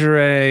or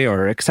lingerie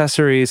or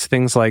accessories,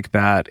 things like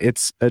that.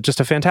 It's just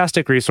a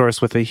fantastic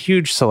resource with a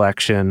huge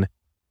selection.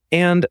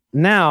 And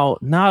now,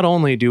 not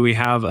only do we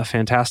have a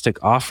fantastic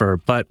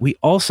offer, but we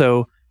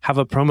also have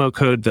a promo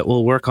code that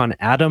will work on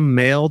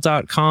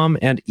adammail.com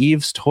and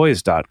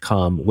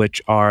evestoys.com,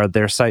 which are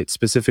their sites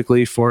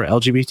specifically for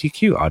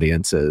LGBTQ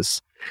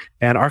audiences.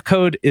 And our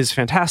code is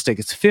fantastic.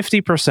 It's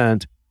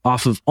 50%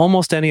 off of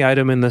almost any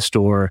item in the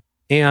store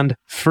and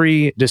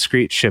free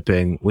discreet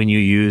shipping when you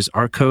use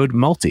our code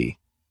MULTI.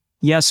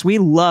 Yes, we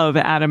love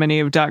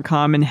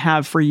adamandeve.com and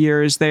have for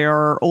years. They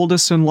are our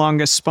oldest and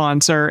longest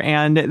sponsor,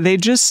 and they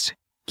just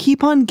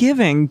keep on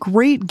giving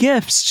great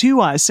gifts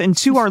to us and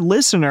to our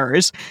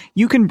listeners.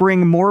 You can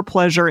bring more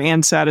pleasure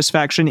and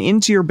satisfaction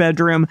into your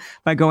bedroom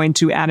by going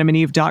to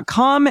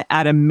adamandeve.com,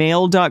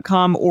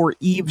 adammail.com, or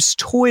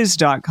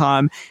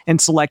evestoys.com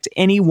and select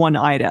any one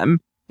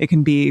item. It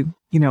can be,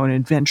 an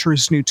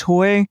adventurous new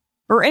toy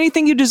or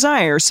anything you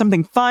desire,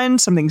 something fun,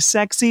 something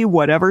sexy,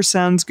 whatever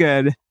sounds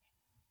good.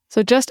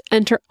 So just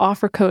enter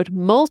offer code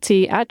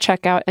MULTI at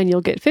checkout and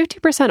you'll get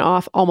 50%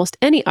 off almost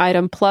any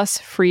item plus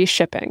free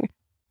shipping.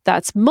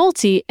 That's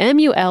MULTI,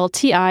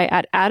 MULTI,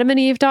 at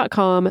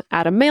adamandeve.com,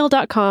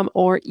 adammail.com,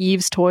 or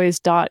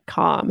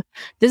evestoys.com.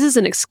 This is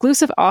an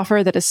exclusive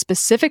offer that is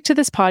specific to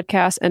this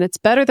podcast, and it's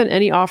better than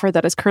any offer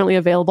that is currently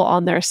available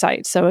on their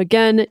site. So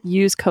again,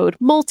 use code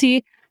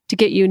MULTI to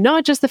get you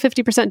not just the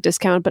 50%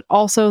 discount, but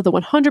also the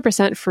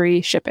 100%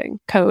 free shipping.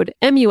 Code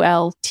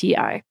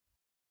MULTI.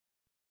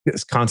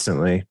 Yes,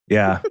 constantly.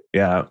 Yeah.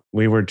 Yeah.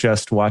 We were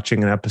just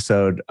watching an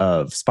episode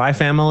of Spy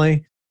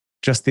Family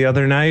just the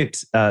other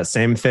night.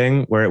 Same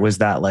thing where it was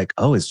that like,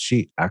 oh, is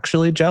she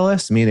actually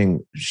jealous?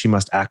 Meaning she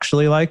must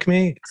actually like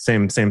me.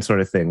 Same sort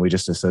of thing. We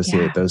just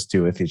associate those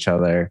two with each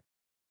other.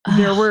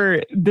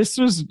 This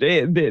was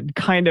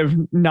kind of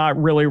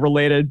not really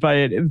related,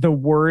 but the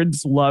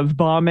words love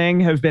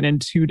bombing have been in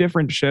two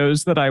different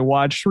shows that I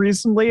watched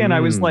recently. And I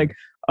was like,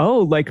 oh,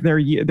 like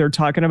they're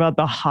talking about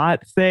the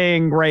hot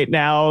thing right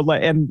now,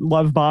 and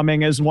love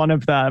bombing is one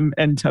of them,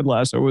 and Ted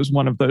Lasso was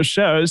one of those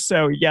shows.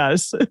 So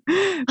yes,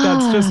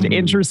 that's just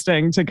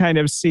interesting to kind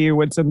of see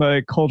what's in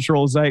the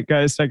cultural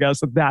zeitgeist, I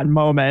guess, at that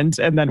moment,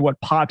 and then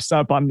what pops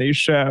up on these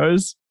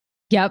shows.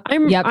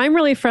 I'm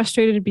really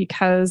frustrated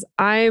because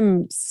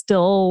I'm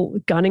still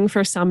gunning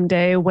for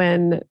someday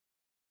when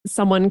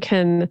someone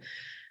can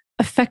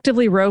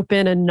effectively rope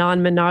in a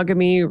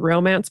non-monogamy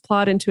romance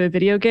plot into a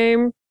video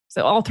game.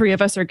 So all three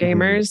of us are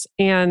gamers,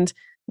 and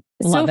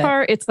so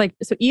far it's like,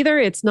 so either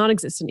it's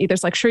non-existent, either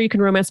it's like, sure, you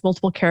can romance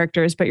multiple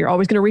characters, but you're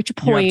always going to reach a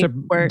point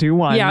where do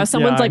one. Yeah,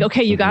 someone's like,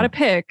 okay, you got to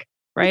pick,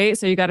 right?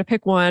 So you got to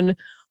pick one.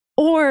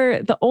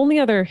 Or the only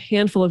other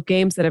handful of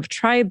games that have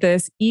tried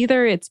this,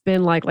 either it's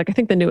been like I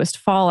think the newest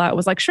Fallout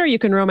was like, sure, you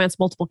can romance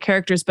multiple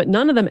characters, but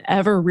none of them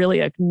ever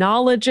really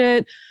acknowledge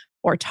it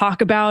or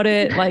talk about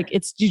it. Like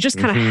you just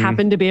kind of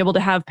happen to be able to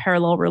have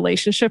parallel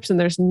relationships, and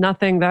there's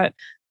nothing that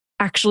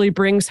actually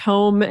brings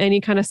home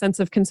any kind of sense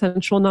of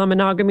consensual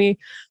non-monogamy.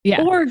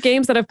 Or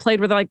games that I've played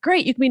where they're like,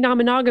 great, you can be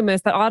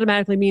non-monogamous. That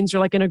automatically means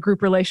you're like in a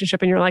group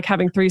relationship and you're like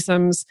having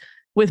threesomes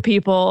with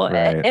people.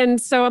 Right.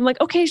 And so I'm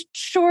like, okay,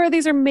 sure,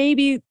 these are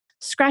maybe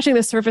scratching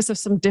the surface of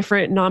some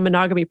different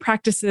non-monogamy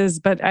practices,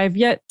 but I've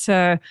yet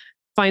to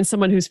find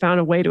someone who's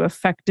found a way to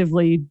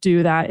effectively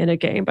do that in a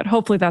game. But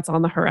hopefully that's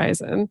on the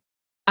horizon.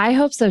 I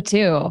hope so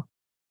too.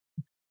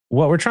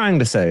 What we're trying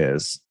to say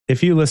is,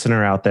 if you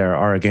listener out there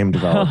are a game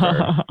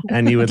developer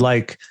and you would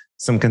like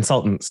some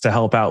consultants to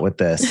help out with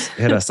this,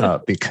 hit us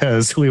up,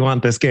 because we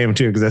want this game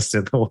to exist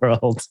in the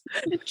world.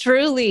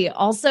 Truly.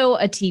 Also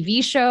a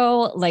TV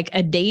show, like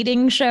a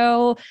dating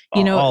show,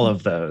 all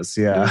of those.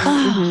 Yeah.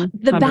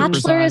 The 100%.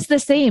 Bachelor is the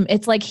same.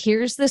 It's like,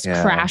 here's this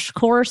crash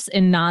course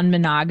in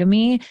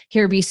non-monogamy.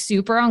 Here, be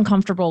super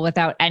uncomfortable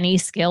without any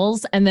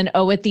skills. And then,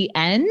 at the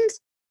end,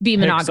 be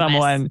monogamous.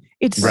 Someone.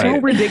 It's so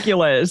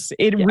ridiculous.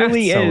 It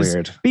really is. So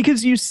weird.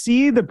 Because you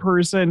see the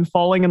person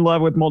falling in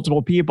love with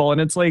multiple people,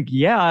 and it's like,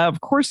 yeah, of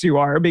course you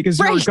are, because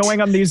you're going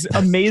on these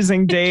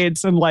amazing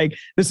dates, and like,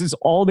 this is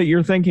all that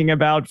you're thinking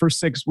about for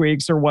 6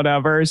 weeks or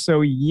whatever.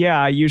 So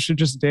yeah, you should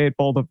just date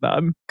both of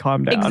them.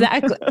 Calm down.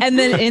 Exactly. And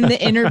then in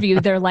the interview,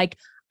 they're like,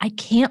 I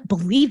can't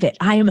believe it.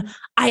 I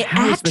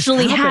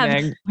actually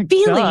have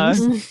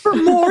feelings for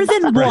more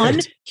than one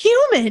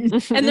human.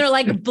 And they're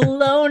like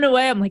blown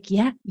away. I'm like,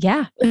 yeah.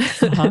 Yeah.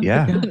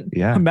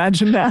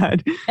 Imagine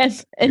that.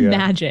 And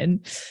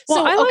imagine.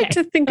 Well, so, I like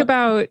to think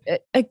about,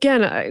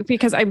 again,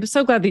 because I'm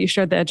so glad that you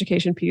shared the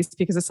education piece,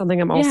 because it's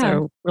something I'm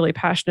also really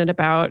passionate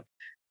about.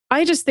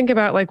 I just think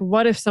about like,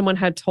 what if someone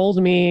had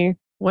told me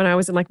when I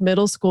was in like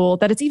middle school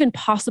that it's even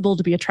possible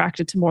to be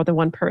attracted to more than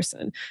one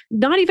person,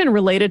 not even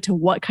related to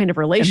what kind of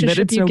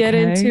relationship you get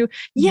into.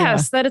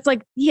 Yes, that it's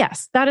like,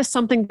 yes, that is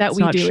something that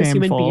we do as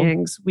human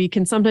beings. We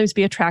can sometimes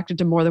be attracted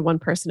to more than one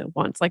person at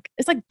once. Like,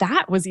 it's like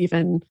that was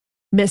even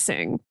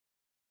missing.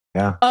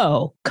 Yeah.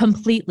 Oh,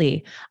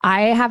 completely.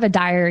 I have a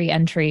diary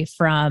entry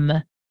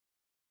from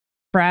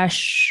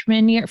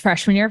freshman year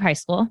of high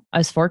school. I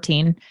was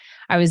 14.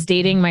 I was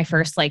dating my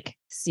first like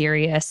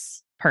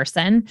serious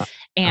person,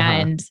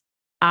 and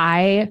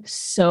I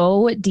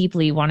so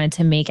deeply wanted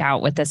to make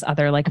out with this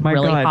other like my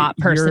really God, hot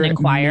person you're in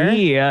choir.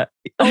 me.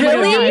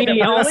 Really?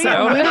 Me, Allie,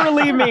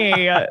 literally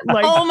me.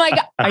 Like, Oh my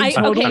God. I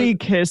totally okay.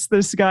 kissed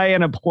this guy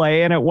in a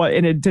play, and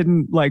it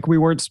didn't, like, we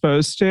weren't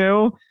supposed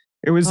to.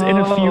 It was in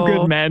A Few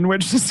Good Men,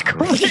 which is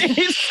crazy.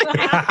 The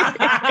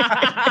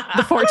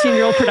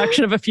 14-year-old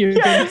production of A Few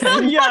Good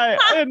Men. Yeah,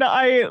 and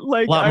I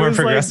like A lot more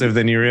progressive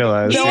than you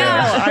realize. No,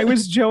 I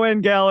was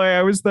Joanne Galloway.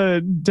 I was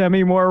the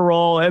Demi Moore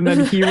role, and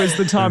then he was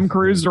the Tom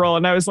Cruise role.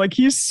 And I was like,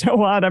 he's so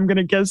hot, I'm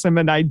gonna kiss him,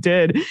 and I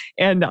did.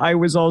 And I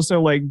was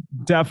also like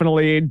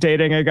definitely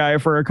dating a guy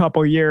for a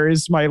couple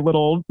years. My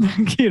little,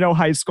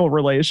 high school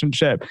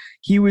relationship.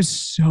 He was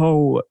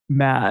so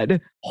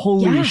mad.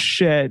 Holy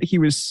shit, he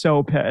was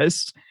so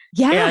pissed.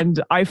 Yeah. And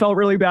I felt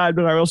really bad,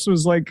 but I also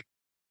was like,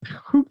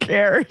 who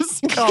cares?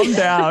 Calm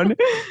down.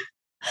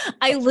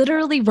 I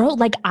literally wrote,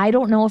 like, I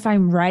don't know if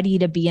I'm ready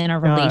to be in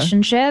a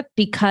relationship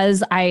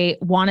because I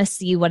want to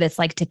see what it's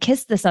like to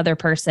kiss this other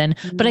person,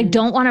 but I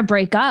don't want to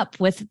break up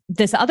with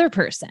this other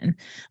person.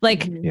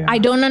 Like, I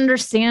don't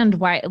understand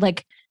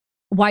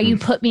why you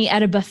put me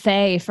at a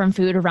buffet from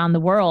food around the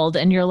world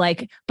and you're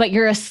like, but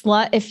you're a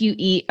slut if you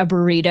eat a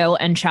burrito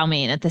and chow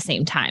mein at the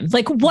same time.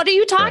 Like, what are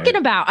you talking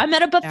about? I'm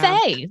at a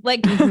buffet. Yeah.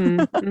 Like,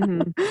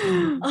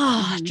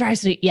 oh,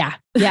 drives me. Yeah.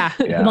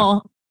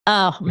 Well,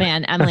 oh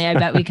man, Emily, I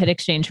bet we could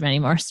exchange many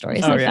more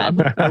stories. Oh yeah.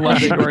 I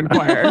love that you're in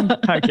choir,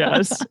 I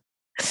guess.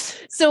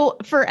 So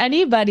for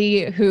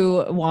anybody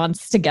who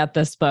wants to get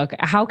this book,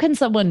 how can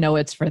someone know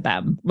it's for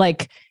them?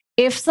 Like,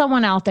 if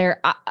someone out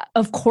there,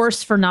 of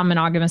course, for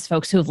non-monogamous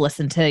folks who have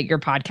listened to your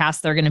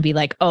podcast, they're going to be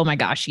like, oh my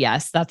gosh,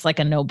 yes, that's like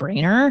a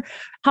no-brainer.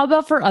 How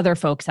about for other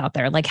folks out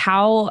there? Like,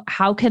 how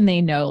can they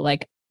know,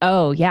 like,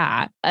 oh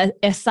yeah,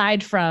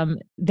 aside from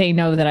they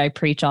know that I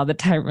preach all the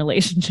time,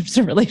 relationships.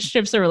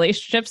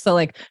 So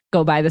like,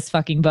 go buy this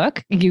fucking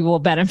book. You will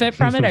benefit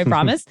from it. I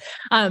promise.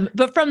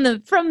 But from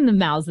the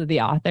mouths of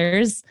the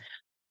authors.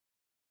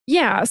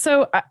 Yeah.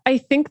 So I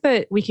think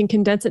that we can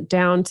condense it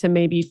down to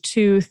maybe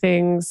two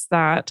things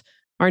that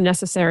are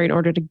necessary in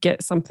order to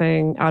get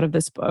something out of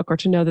this book or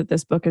to know that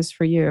this book is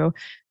for you.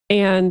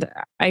 And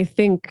I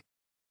think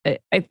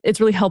it's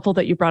really helpful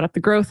that you brought up the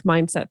growth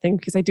mindset thing,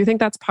 because I do think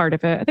that's part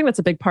of it. I think that's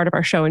a big part of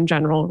our show in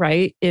general,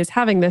 right? Is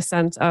having this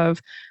sense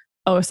of,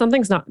 oh, if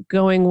something's not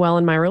going well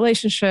in my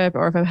relationship,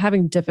 or if I'm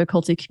having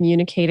difficulty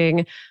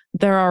communicating,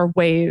 there are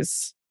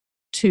ways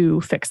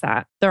to fix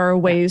that. There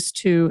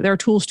are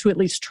tools to at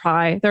least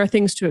try. There are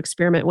things to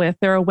experiment with.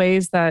 There are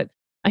ways that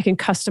I can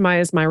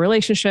customize my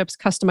relationships,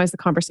 customize the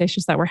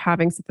conversations that we're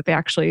having so that they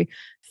actually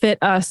fit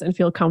us and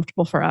feel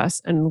comfortable for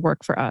us and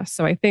work for us.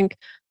 So I think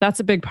that's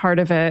a big part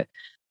of it.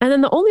 And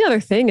then the only other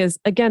thing is,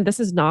 again, this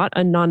is not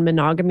a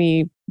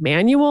non-monogamy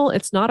manual.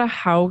 It's not a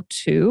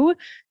how-to.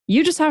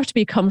 You just have to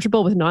be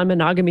comfortable with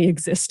non-monogamy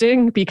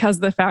existing, because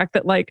the fact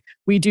that like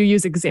we do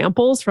use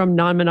examples from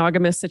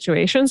non-monogamous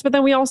situations, but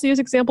then we also use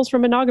examples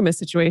from monogamous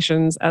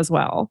situations as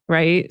well,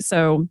 right?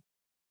 So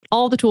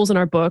all the tools in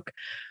our book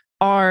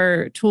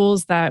are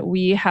tools that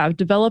we have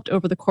developed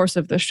over the course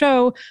of the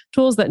show,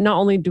 tools that not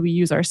only do we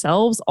use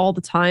ourselves all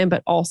the time,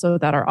 but also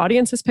that our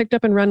audience has picked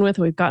up and run with.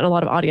 We've gotten a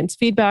lot of audience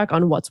feedback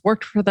on what's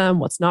worked for them,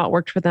 what's not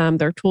worked for them.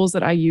 They're tools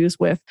that I use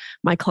with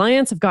my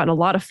clients. I've gotten a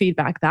lot of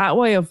feedback that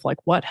way of like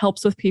what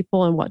helps with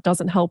people and what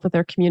doesn't help with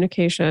their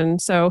communication.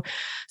 So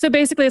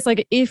basically it's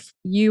like, if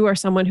you are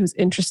someone who's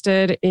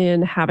interested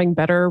in having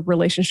better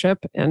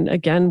relationship, and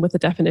again, with the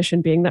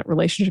definition being that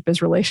relationship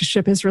is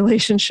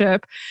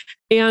relationship,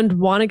 and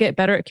want to get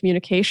better at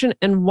communication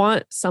and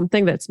want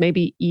something that's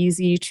maybe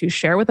easy to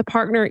share with a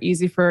partner,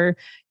 easy for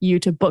you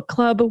to book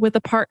club with a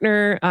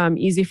partner,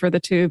 easy for the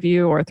two of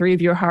you or three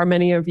of you or however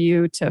many of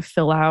you to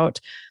fill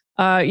out,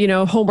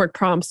 homework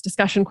prompts,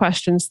 discussion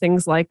questions,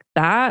 things like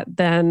that,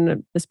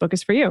 then this book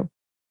is for you.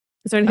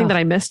 Is there anything that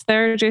I missed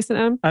there, Jason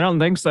M? I don't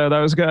think so. That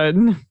was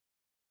good.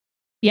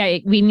 Yeah,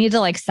 we need to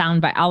like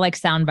soundbite. I'll like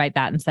soundbite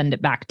that and send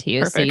it back to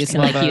you. Perfect. So you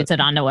can like use it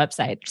on the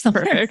website.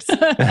 Perfect.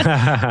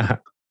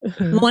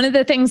 One of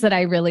the things that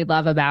I really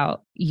love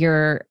about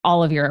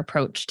all of your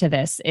approach to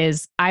this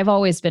is I've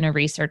always been a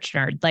research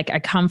nerd. Like, I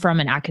come from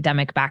an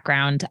academic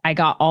background. I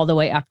got all the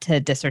way up to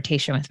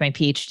dissertation with my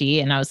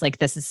PhD, and I was like,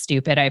 this is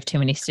stupid. I have too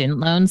many student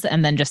loans,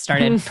 and then just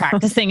started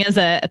practicing as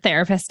a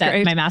therapist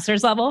at my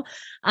master's level.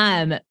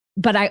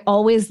 But I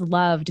always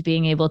loved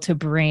being able to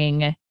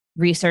bring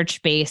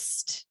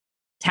research-based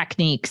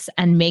techniques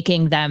and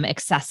making them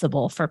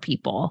accessible for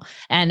people.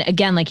 And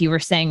again, like you were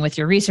saying with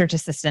your research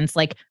assistants,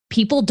 like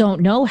people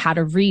don't know how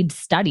to read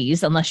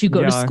studies unless you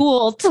go to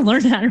school to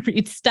learn how to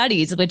read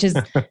studies, which is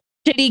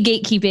shitty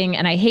gatekeeping,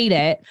 and I hate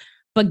it.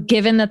 But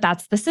given that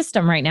that's the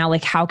system right now,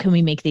 like how can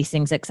we make these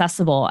things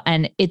accessible?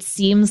 And it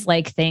seems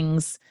like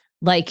things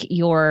like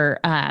your,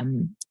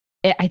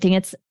 I think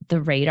it's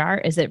the radar.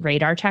 Is it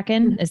radar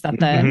check-in? Is that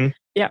the,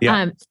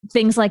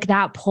 things like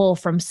that pull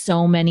from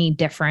so many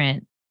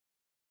different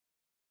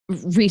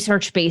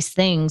research-based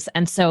things.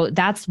 And so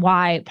that's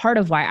part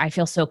of why I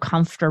feel so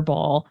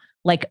comfortable.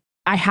 Like,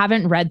 I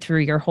haven't read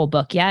through your whole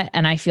book yet,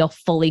 and I feel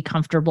fully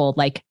comfortable,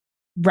 like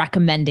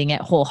recommending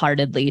it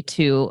wholeheartedly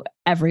to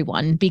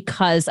everyone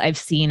because I've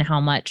seen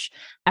how much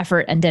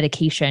effort and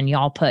dedication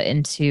y'all put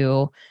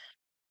into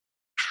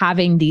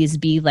having these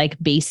be like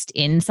based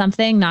in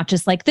something, not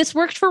just like this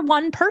worked for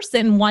one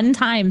person one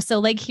time. So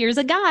like, here's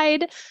a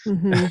guide.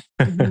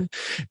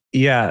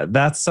 Yeah,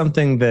 that's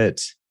something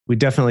that we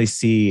definitely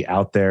see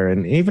out there.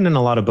 And even in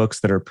a lot of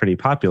books that are pretty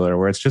popular,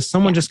 where it's just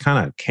someone just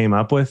kind of came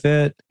up with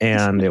it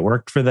and it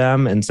worked for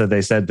them. And so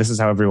they said, this is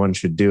how everyone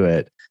should do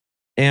it.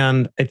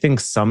 And I think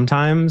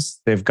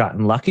sometimes they've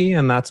gotten lucky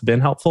and that's been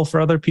helpful for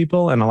other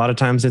people. And a lot of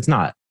times it's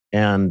not.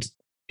 And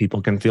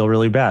people can feel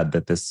really bad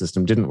that this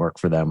system didn't work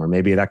for them, or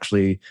maybe it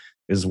actually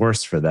is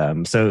worse for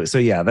them. So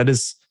yeah, that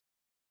is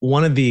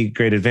one of the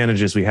great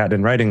advantages we had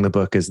in writing the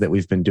book, is that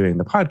we've been doing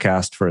the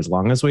podcast for as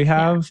long as we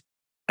have.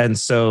 And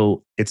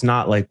so it's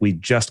not like we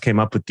just came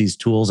up with these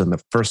tools and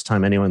the first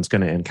time anyone's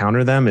going to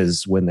encounter them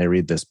is when they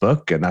read this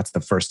book. And that's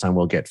the first time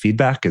we'll get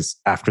feedback, is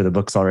after the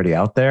book's already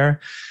out there.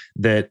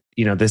 That,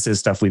 this is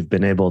stuff we've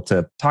been able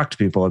to talk to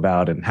people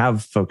about and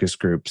have focus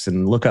groups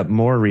and look up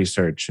more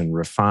research and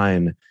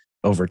refine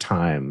over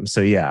time.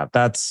 So yeah,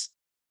 that's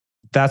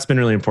been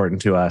really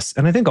important to us.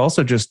 And I think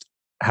also just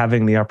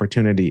having the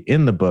opportunity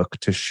in the book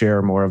to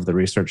share more of the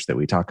research that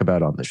we talk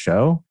about on the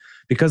show.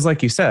 Because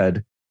like you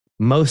said,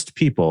 most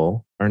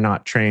people are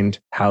not trained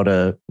how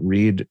to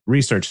read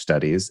research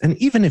studies. And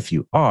even if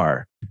you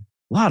are, a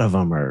lot of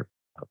them are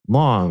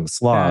long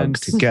slog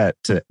to get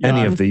to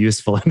any of the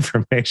useful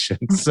information.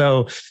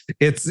 So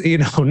it's,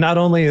 not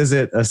only is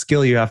it a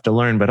skill you have to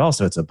learn, but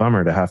also it's a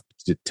bummer to have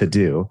to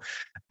do.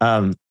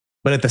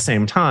 But at the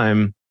same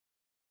time,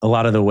 a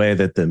lot of the way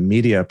that the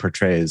media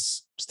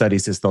portrays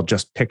studies is they'll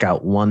just pick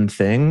out one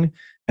thing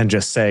and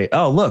just say,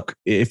 oh, look,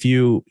 if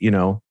you,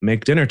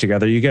 make dinner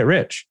together, you get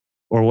rich,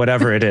 or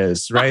whatever it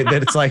is, right?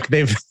 That it's like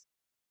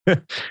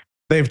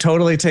they've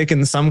totally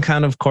taken some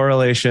kind of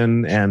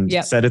correlation and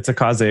said it's a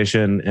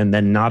causation, and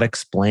then not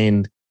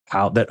explained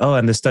how that,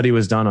 and the study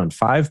was done on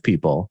 5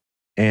 people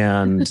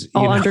and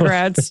all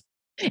undergrads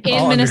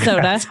in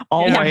Minnesota.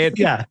 All white.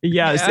 Yeah.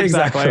 Yes,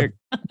 exactly.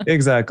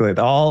 Exactly.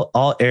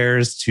 All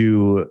heirs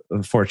to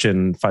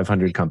Fortune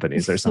 500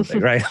 companies or something,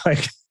 right?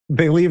 Like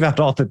they leave out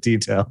all the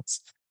details.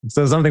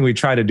 So something we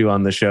try to do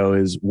on the show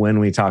is when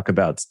we talk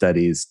about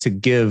studies to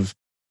give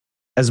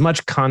as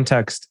much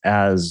context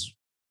as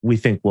we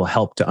think will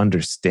help to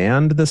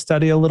understand the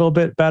study a little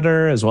bit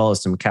better, as well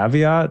as some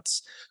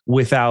caveats,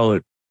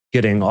 without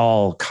getting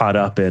all caught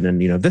up in,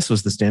 and, this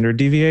was the standard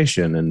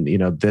deviation. And,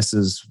 this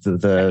is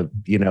the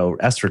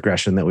S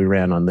regression that we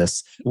ran on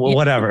this,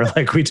 whatever.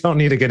 Like, we don't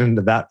need to get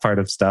into that part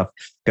of stuff,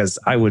 because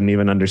I wouldn't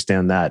even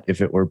understand that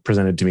if it were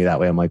presented to me that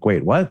way. I'm like,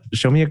 wait, what?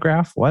 Show me a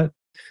graph. What?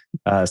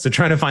 So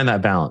trying to find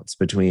that balance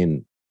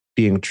between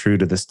being true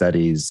to the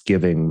studies,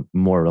 giving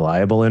more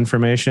reliable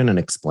information and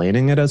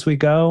explaining it as we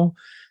go,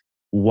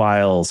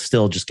 while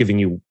still just giving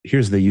you,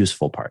 here's the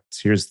useful parts.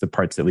 Here's the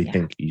parts that we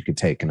think you could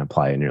take and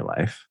apply in your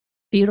life.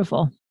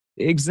 Beautiful.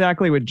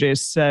 Exactly what Jace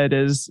said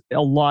is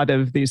a lot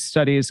of these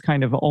studies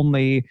kind of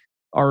only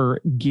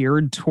are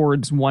geared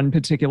towards one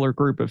particular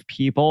group of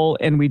people.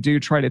 And we do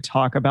try to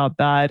talk about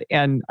that.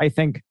 And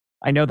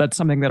I know that's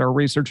something that our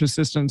research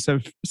assistants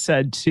have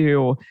said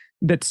too,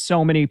 that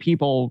so many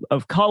people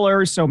of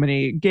color, so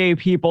many gay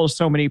people,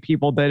 so many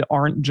people that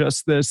aren't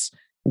just this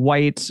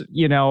white,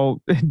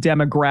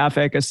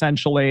 demographic,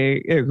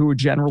 essentially, who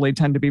generally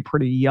tend to be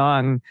pretty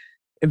young,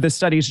 the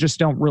studies just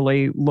don't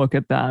really look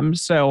at them.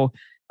 So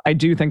I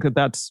do think that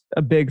that's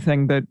a big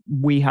thing that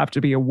we have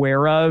to be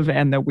aware of,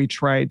 and that we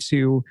try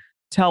to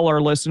tell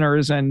our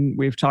listeners. And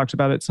we've talked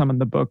about it some in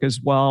the book as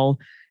well.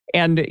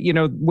 And,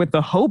 with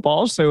the hope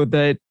also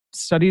that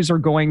studies are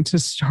going to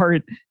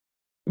start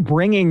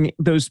bringing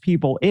those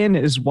people in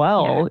as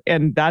well. Yeah.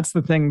 And that's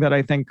the thing that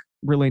I think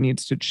really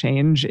needs to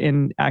change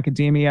in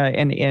academia,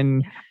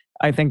 and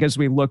I think as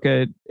we look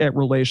at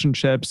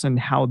relationships and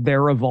how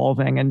they're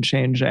evolving and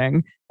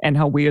changing, and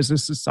how we as a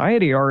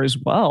society are as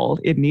well,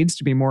 it needs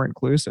to be more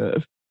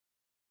inclusive.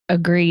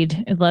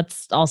 Agreed.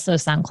 Let's also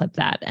sound clip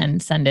that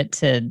and send it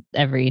to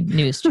every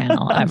news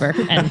channel ever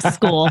and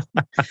school.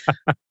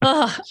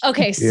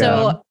 Okay.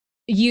 So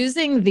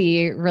using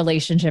the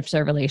relationships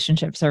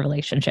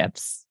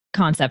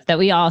concept that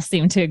we all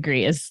seem to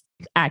agree is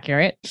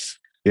accurate.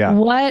 Yeah.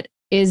 What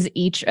is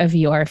each of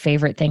your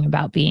favorite thing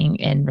about being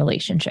in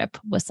relationship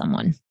with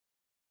someone?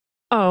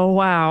 Oh,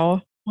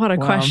 wow. What a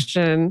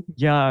question.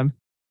 Yeah.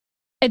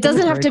 It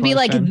doesn't have to be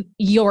like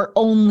your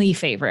only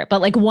favorite,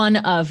 but like one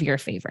of your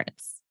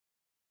favorites.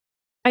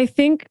 I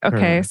think,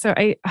 okay, so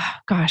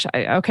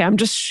I'm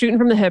just shooting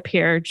from the hip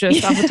here,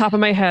 just off the top of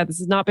my head. This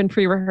has not been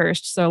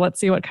pre-rehearsed, so let's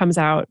see what comes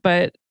out.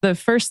 But the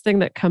first thing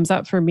that comes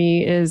up for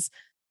me is,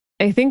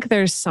 I think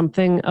there's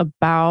something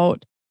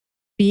about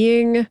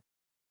being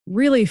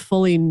really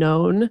fully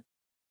known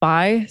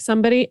by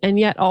somebody, and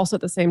yet also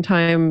at the same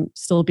time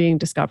still being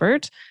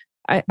discovered.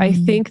 I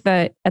think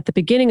that at the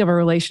beginning of a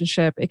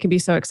relationship, it can be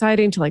so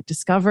exciting to like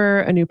discover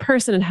a new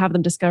person and have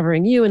them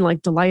discovering you and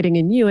like delighting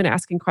in you and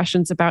asking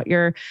questions about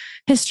your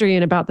history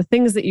and about the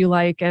things that you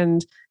like.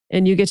 And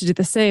and you get to do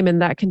the same.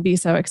 And that can be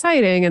so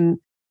exciting.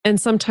 And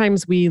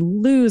sometimes we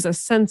lose a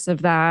sense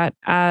of that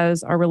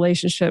as our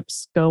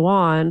relationships go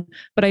on.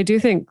 But I do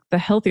think the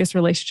healthiest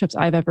relationships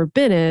I've ever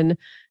been in,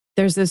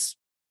 there's this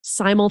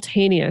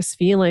simultaneous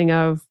feeling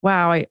of,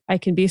 wow, I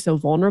can be so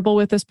vulnerable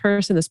with this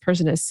person. This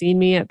person has seen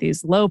me at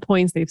these low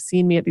points. They've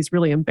seen me at these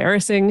really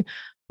embarrassing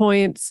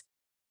points.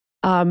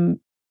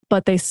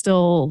 But they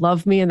still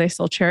love me and they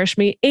still cherish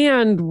me.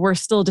 And we're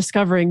still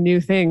discovering new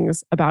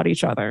things about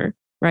each other,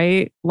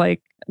 right?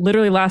 Like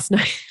literally last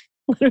night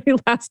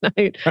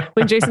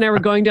when Jason and I were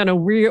going down a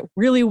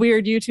really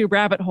weird YouTube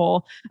rabbit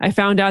hole, I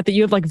found out that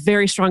you have like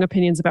very strong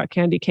opinions about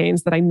candy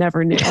canes that I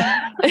never knew.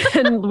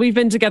 And we've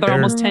been together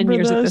almost 10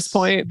 years at this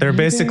point. They're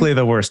basically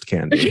the worst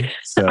candy.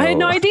 So I had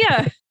no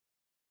idea.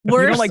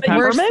 Worse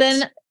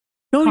than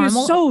No,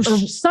 caramel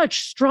he's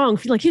such strong.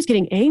 Feel like he's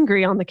getting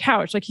angry on the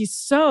couch. Like he's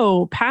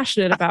so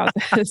passionate about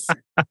this.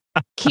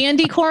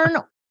 candy corn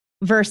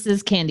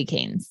versus candy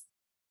canes.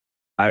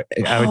 I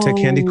would take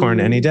candy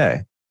corn any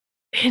day.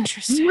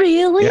 Interesting.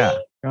 Really? Yeah.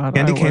 God,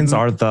 Candy canes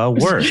are the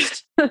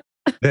worst.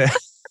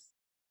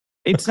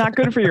 It's not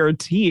good for your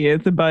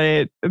teeth,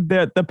 but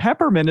the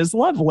peppermint is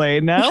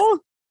lovely. No?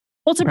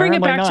 Well, to bring it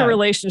Apparently back to not.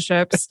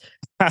 relationships.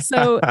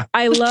 So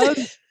I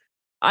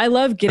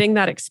love getting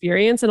that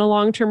experience in a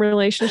long-term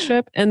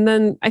relationship. And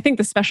then I think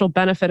the special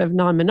benefit of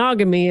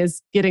non-monogamy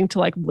is getting to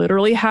like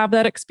literally have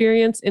that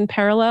experience in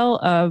parallel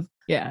of,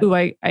 ooh,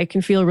 I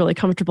can feel really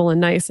comfortable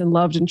and nice and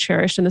loved and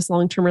cherished in this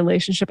long-term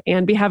relationship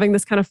and be having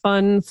this kind of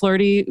fun,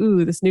 flirty,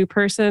 this new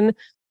person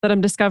that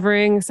I'm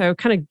discovering. So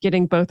kind of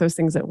getting both those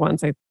things at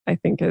once, I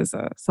think is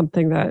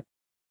something that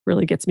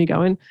really gets me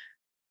going.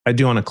 I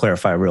do want to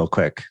clarify real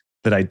quick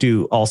that I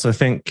do also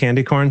think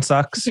candy corn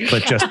sucks,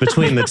 but just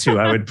between the two,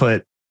 I would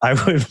put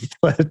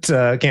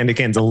candy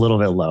canes a little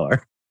bit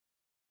lower.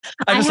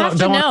 I just have to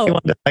don't know. want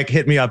anyone to like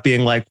hit me up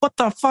being like, what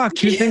the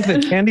fuck? You think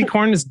that candy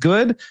corn is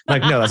good?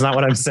 Like, no, that's not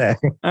what I'm saying.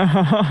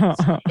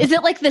 Is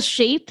it like the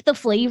shape, the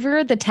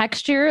flavor, the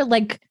texture?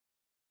 Like,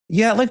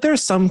 Yeah, like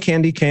there's some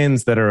candy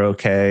canes that are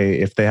okay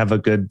if they have a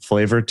good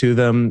flavor to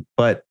them,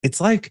 but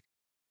it's like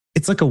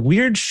a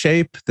weird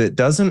shape that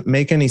doesn't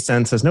make any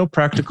sense, has no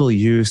practical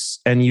use,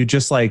 and you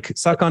just like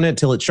suck on it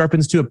till it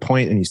sharpens to a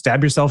point and you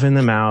stab yourself in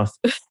the mouth.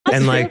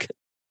 And like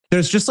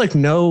there's just like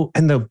and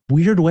the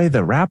weird way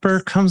the wrapper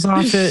comes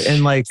off it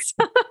and like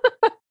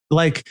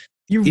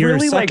You you're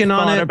really sucking like,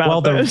 on thought it about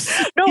while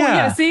this. No,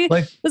 yeah, see,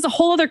 like, there's a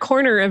whole other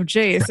corner of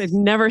Jace I've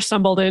never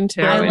stumbled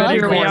into. I And love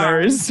here we are.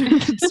 corners.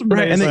 It's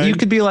right. And then amazing. you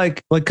could be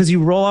like, because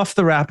you roll off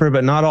the wrapper,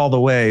 but not all the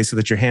way so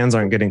that your hands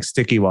aren't getting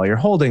sticky while you're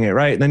holding it.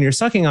 Right. And then you're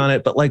sucking on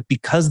it. But like,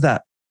 because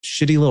that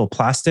shitty little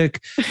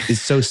plastic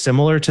is so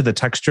similar to the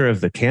texture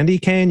of the candy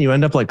cane, you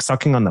end up like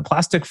sucking on the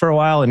plastic for a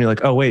while and you're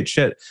like, oh, wait,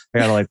 shit. I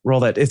got to like roll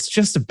that. It's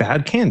just a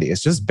bad candy.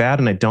 It's just bad.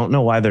 And I don't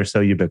know why they're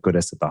so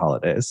ubiquitous at the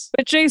holidays.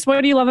 But Jace,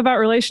 what do you love about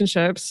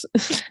relationships?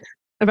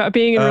 About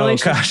being in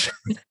relationships?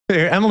 Gosh.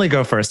 Here, Emily,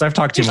 go first. I've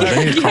talked too much.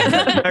 I need to calm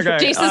down. Okay,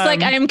 Jason's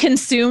like, I am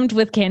consumed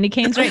with candy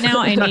canes right now.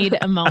 I need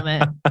a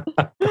moment.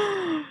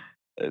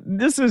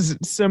 This is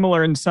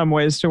similar in some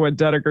ways to what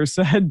Dedeker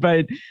said,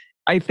 but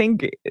I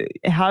think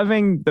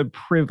having the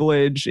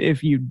privilege,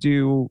 if you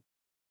do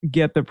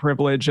get the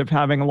privilege of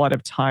having a lot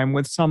of time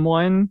with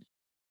someone,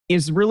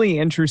 is really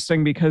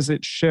interesting because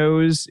it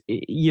shows,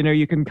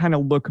 you can kind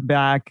of look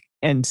back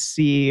and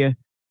see,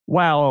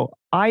 wow,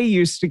 I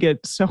used to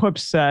get so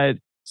upset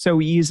so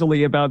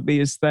easily about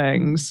these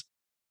things.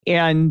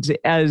 And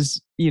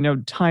as,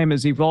 time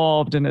has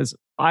evolved and as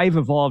I've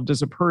evolved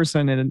as a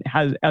person and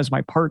as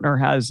my partner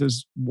has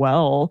as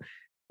well,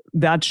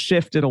 that's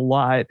shifted a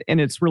lot.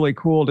 And it's really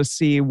cool to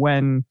see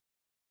when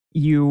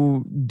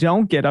you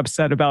don't get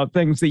upset about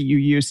things that you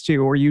used to,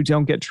 or you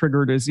don't get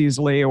triggered as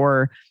easily,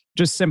 or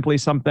just simply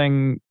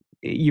something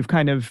you've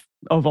kind of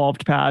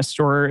evolved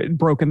past or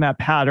broken that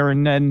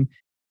pattern. And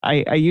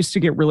I used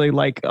to get really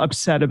like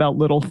upset about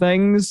little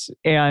things,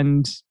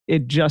 and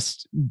it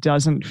just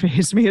doesn't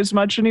faze me as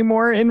much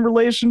anymore in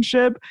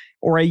relationship.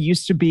 Or I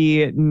used to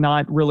be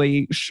not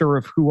really sure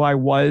of who I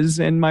was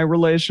in my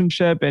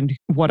relationship and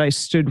what I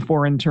stood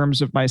for in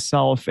terms of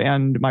myself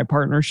and my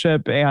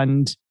partnership.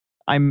 And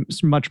I'm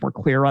much more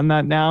clear on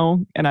that now.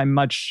 And I'm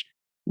much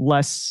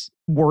less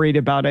worried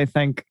about, I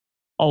think,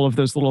 all of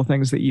those little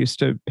things that used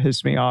to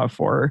piss me off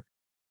or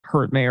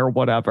hurt me or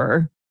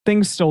whatever.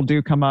 Things still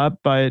do come up,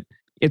 but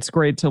it's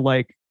great to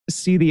like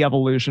see the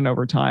evolution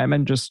over time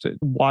and just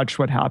watch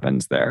what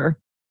happens there.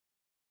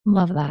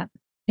 Love that.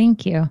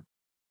 Thank you.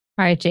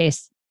 All right,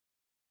 Jace.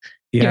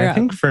 Yeah, I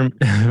think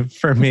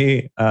for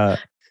me,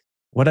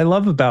 what I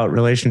love about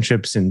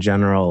relationships in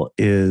general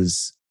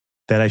is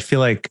that I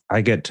feel like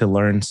I get to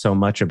learn so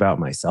much about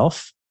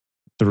myself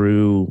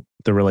through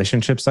the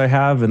relationships I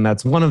have. And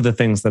that's one of the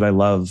things that I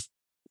love,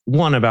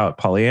 one, about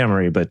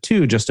polyamory, but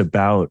two, just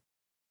about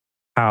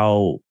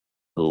how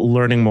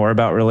learning more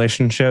about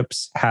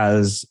relationships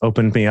has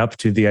opened me up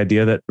to the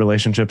idea that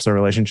relationships are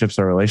relationships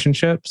are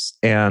relationships.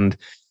 And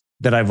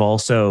that I've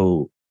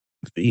also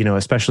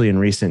especially in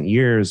recent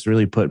years,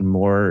 really put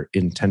more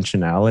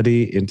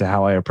intentionality into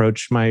how I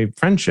approach my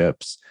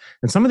friendships.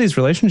 And some of these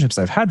relationships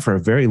I've had for a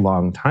very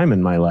long time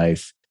in my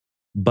life,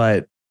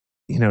 but,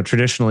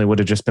 traditionally would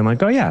have just been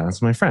like, oh yeah,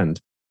 that's my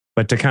friend.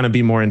 But to kind of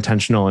be more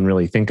intentional and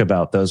really think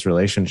about those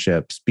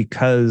relationships,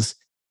 because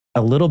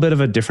a little bit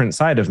of a different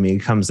side of me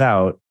comes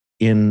out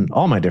in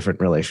all my different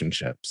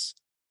relationships,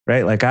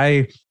 right? Like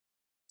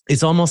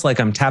it's almost like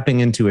I'm tapping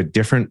into a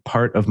different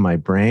part of my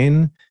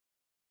brain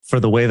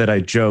for the way that I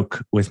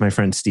joke with my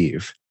friend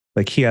Steve.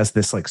 Like he has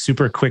this like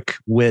super quick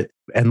wit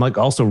and like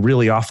also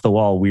really off the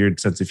wall, weird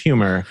sense of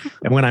humor.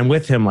 And when I'm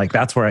with him, like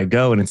that's where I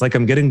go. And it's like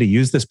I'm getting to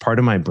use this part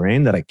of my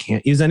brain that I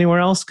can't use anywhere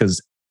else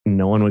because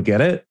no one would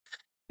get it.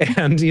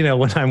 And,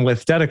 when I'm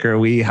with Dedeker,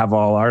 we have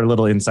all our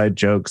little inside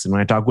jokes. And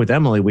when I talk with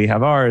Emily, we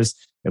have ours.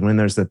 And when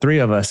there's the three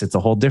of us, it's a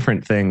whole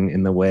different thing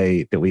in the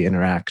way that we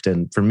interact.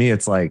 And for me,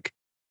 it's like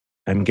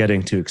I'm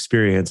getting to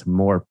experience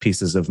more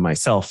pieces of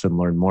myself and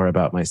learn more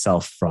about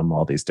myself from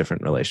all these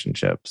different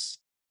relationships.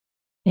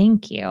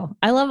 Thank you.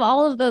 I love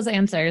all of those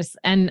answers.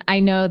 And I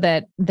know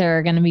that there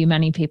are going to be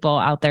many people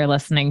out there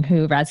listening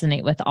who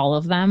resonate with all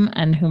of them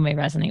and who may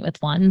resonate with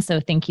one. So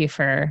thank you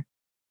for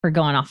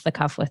going off the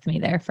cuff with me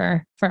there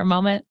for a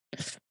moment.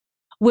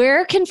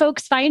 Where can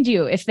folks find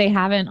you if they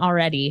haven't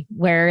already?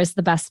 Where is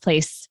the best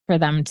place for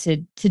them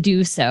to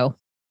do so?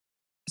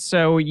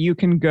 So you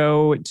can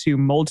go to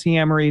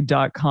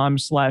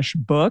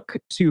multiamory.com/book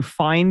to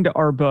find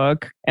our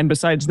book. And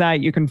besides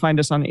that, you can find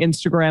us on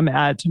Instagram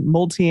at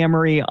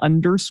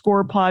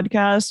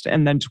multiamory_podcast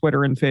and then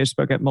Twitter and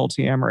Facebook at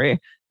Multiamory.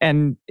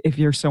 And if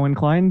you're so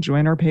inclined,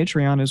 join our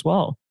Patreon as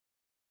well.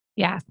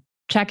 Yeah.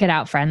 Check it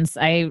out, friends.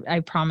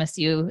 I promise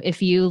you,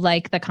 if you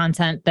like the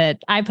content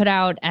that I put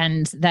out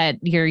and that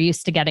you're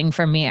used to getting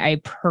from me, I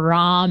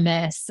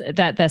promise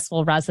that this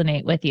will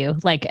resonate with you.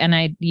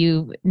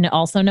 You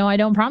also know I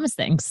don't promise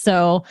things.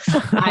 So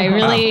I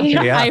really,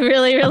 I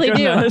really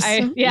do.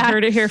 You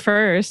heard it here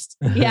first.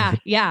 Yeah.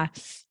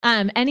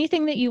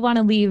 Anything that you want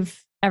to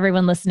leave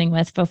everyone listening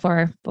with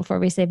before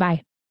we say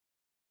bye?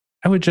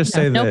 I would just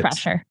say no that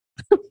pressure.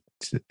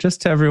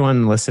 Just to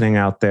everyone listening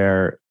out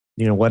there,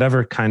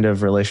 whatever kind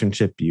of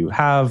relationship you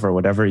have or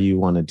whatever you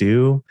want to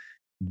do,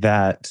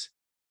 that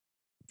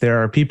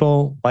there are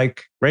people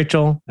like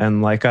Rachel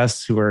and like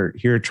us who are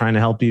here trying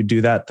to help you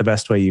do that the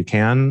best way you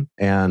can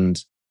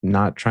and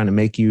not trying to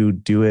make you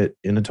do it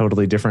in a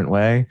totally different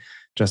way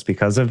just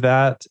because of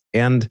that.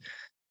 And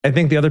I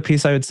think the other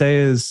piece I would say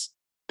is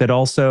that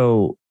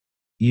also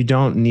you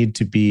don't need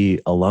to be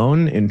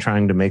alone in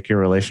trying to make your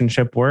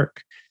relationship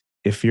work.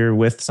 If you're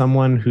with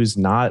someone who's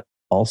not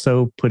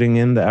also putting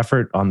in the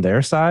effort on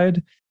their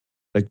side,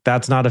 like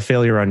that's not a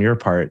failure on your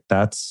part.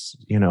 That's,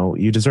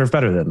 you deserve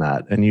better than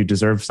that. And you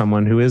deserve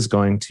someone who is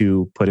going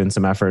to put in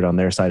some effort on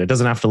their side. It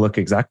doesn't have to look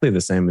exactly the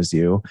same as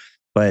you,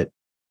 but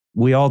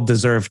we all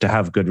deserve to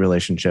have good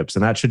relationships.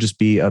 And that should just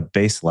be a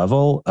base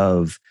level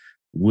of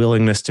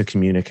willingness to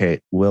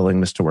communicate,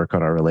 willingness to work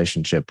on our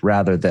relationship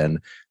rather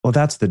than, well,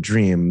 that's the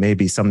dream.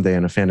 Maybe someday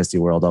in a fantasy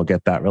world, I'll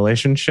get that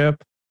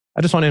relationship.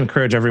 I just want to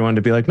encourage everyone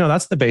to be like, no,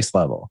 that's the base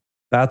level.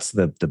 That's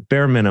the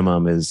bare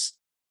minimum is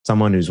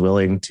someone who's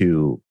willing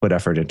to put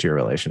effort into your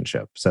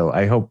relationship. So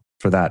I hope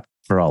for that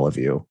for all of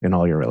you in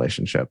all your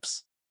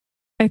relationships.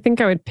 I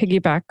think I would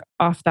piggyback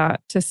off that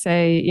to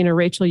say,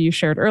 Rachel, you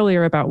shared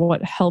earlier about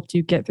what helped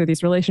you get through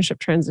these relationship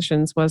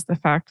transitions was the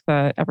fact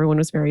that everyone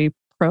was very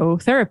pro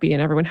therapy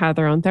and everyone had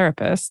their own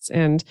therapists.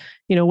 And,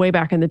 way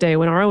back in the day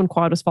when our own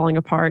quad was falling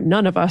apart,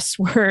 none of us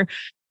were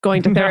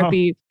going to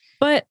therapy.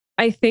 But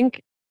I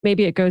think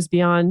maybe it goes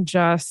beyond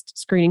just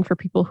screening for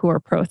people who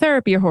are pro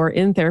therapy or who are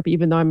in therapy,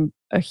 even though I'm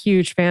a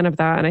huge fan of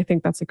that. And I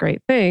think that's a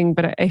great thing.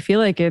 But I feel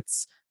like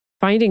it's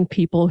finding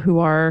people who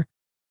are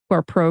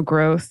pro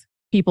growth,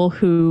 people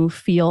who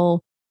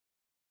feel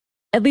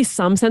at least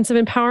some sense of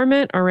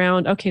empowerment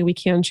around, okay, we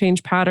can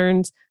change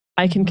patterns.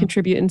 I can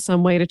contribute in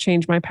some way to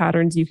change my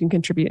patterns. You can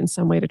contribute in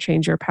some way to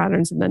change your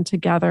patterns. And then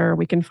together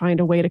we can find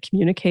a way to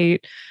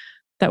communicate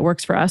that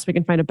works for us. We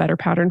can find a better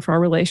pattern for our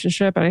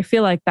relationship. And I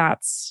feel like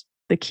that's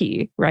the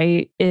key,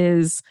 right?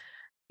 Is,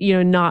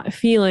 not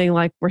feeling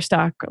like we're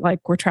stuck,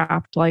 like we're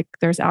trapped, like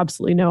there's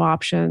absolutely no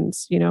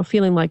options,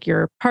 feeling like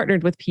you're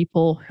partnered with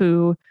people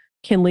who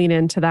can lean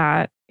into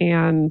that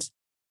and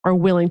are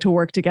willing to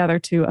work together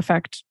to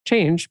affect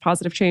change,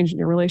 positive change in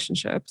your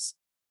relationships.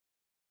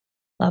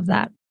 Love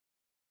that.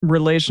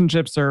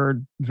 Relationships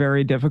are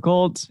very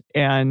difficult.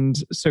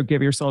 And so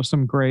give yourself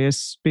some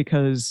grace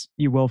because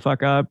you will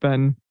fuck up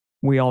and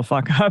we all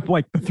fuck up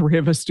like the three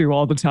of us do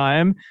all the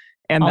time.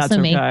 And Also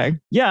that's me. okay.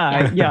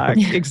 Yeah,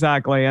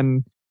 exactly.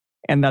 And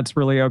that's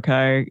really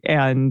okay.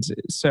 And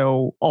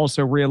so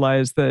also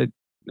realize that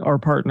our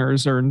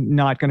partners are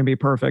not going to be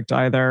perfect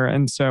either.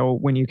 And so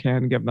when you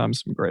can, give them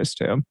some grace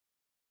too.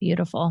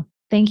 Beautiful.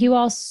 Thank you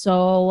all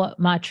so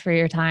much for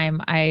your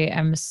time. I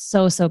am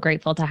so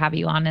grateful to have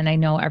you on. And I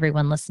know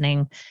everyone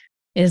listening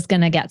is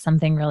going to get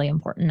something really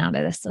important out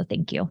of this. So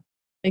thank you.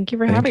 Thank you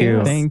for having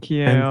us. Thank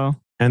you.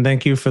 And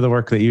thank you for the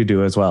work that you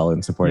do as well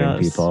in supporting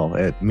Yes. people.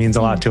 It means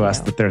a lot to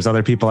us that there's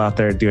other people out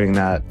there doing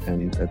that.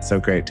 And it's so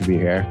great to be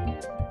here.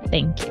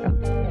 Thank you.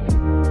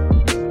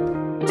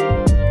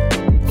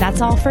 That's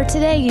all for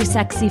today, you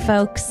sexy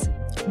folks.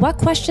 What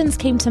questions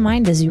came to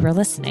mind as you were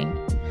listening?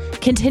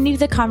 Continue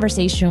the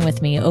conversation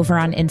with me over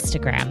on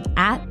Instagram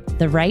at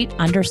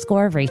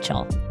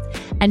 @the_Wright_Rachel.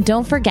 And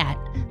don't forget,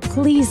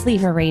 please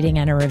leave a rating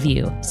and a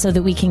review so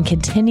that we can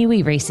continue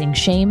erasing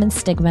shame and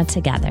stigma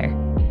together.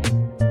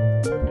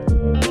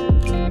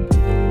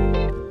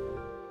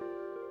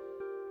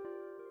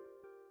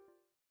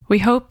 We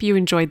hope you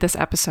enjoyed this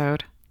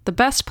episode. The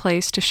best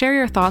place to share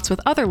your thoughts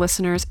with other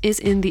listeners is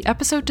in the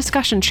episode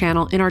discussion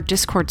channel in our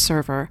Discord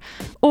server,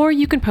 or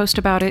you can post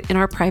about it in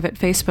our private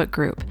Facebook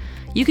group.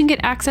 You can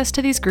get access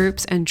to these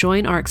groups and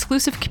join our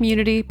exclusive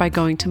community by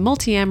going to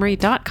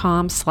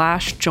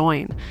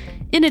multiamory.com/join.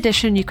 In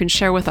addition, you can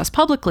share with us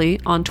publicly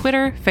on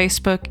Twitter,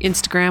 Facebook,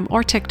 Instagram,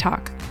 or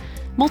TikTok.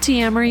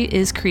 Multiamory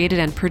is created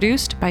and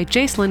produced by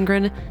Jace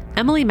Lindgren,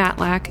 Emily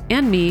Matlack,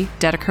 and me,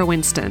 Dedeker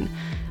Winston.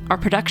 Our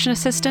production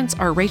assistants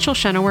are Rachel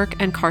Shennework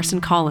and Carson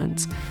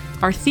Collins.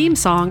 Our theme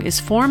song is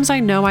Forms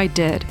I Know I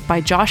Did by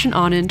Josh and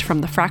Anand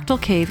from the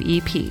Fractal Cave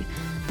EP.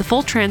 The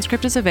full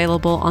transcript is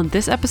available on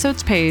this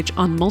episode's page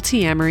on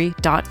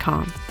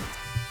multiamory.com.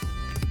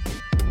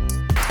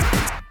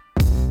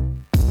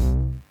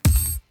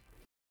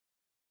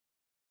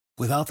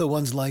 Without the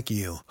ones like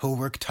you, who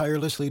work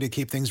tirelessly to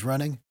keep things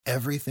running,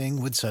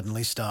 everything would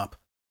suddenly stop.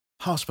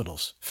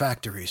 Hospitals,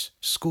 factories,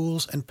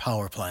 schools, and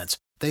power plants,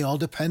 they all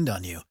depend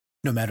on you.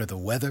 No matter the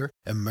weather,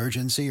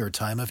 emergency, or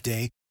time of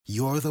day,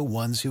 you're the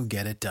ones who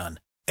get it done.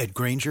 At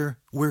Grainger,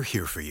 we're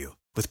here for you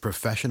with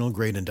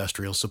professional-grade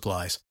industrial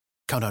supplies.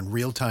 Count on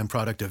real-time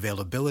product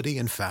availability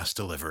and fast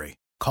delivery.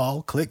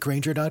 Call, click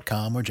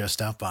Grainger.com, or just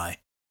stop by.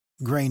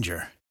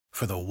 Grainger,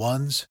 for the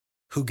ones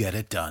who get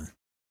it done.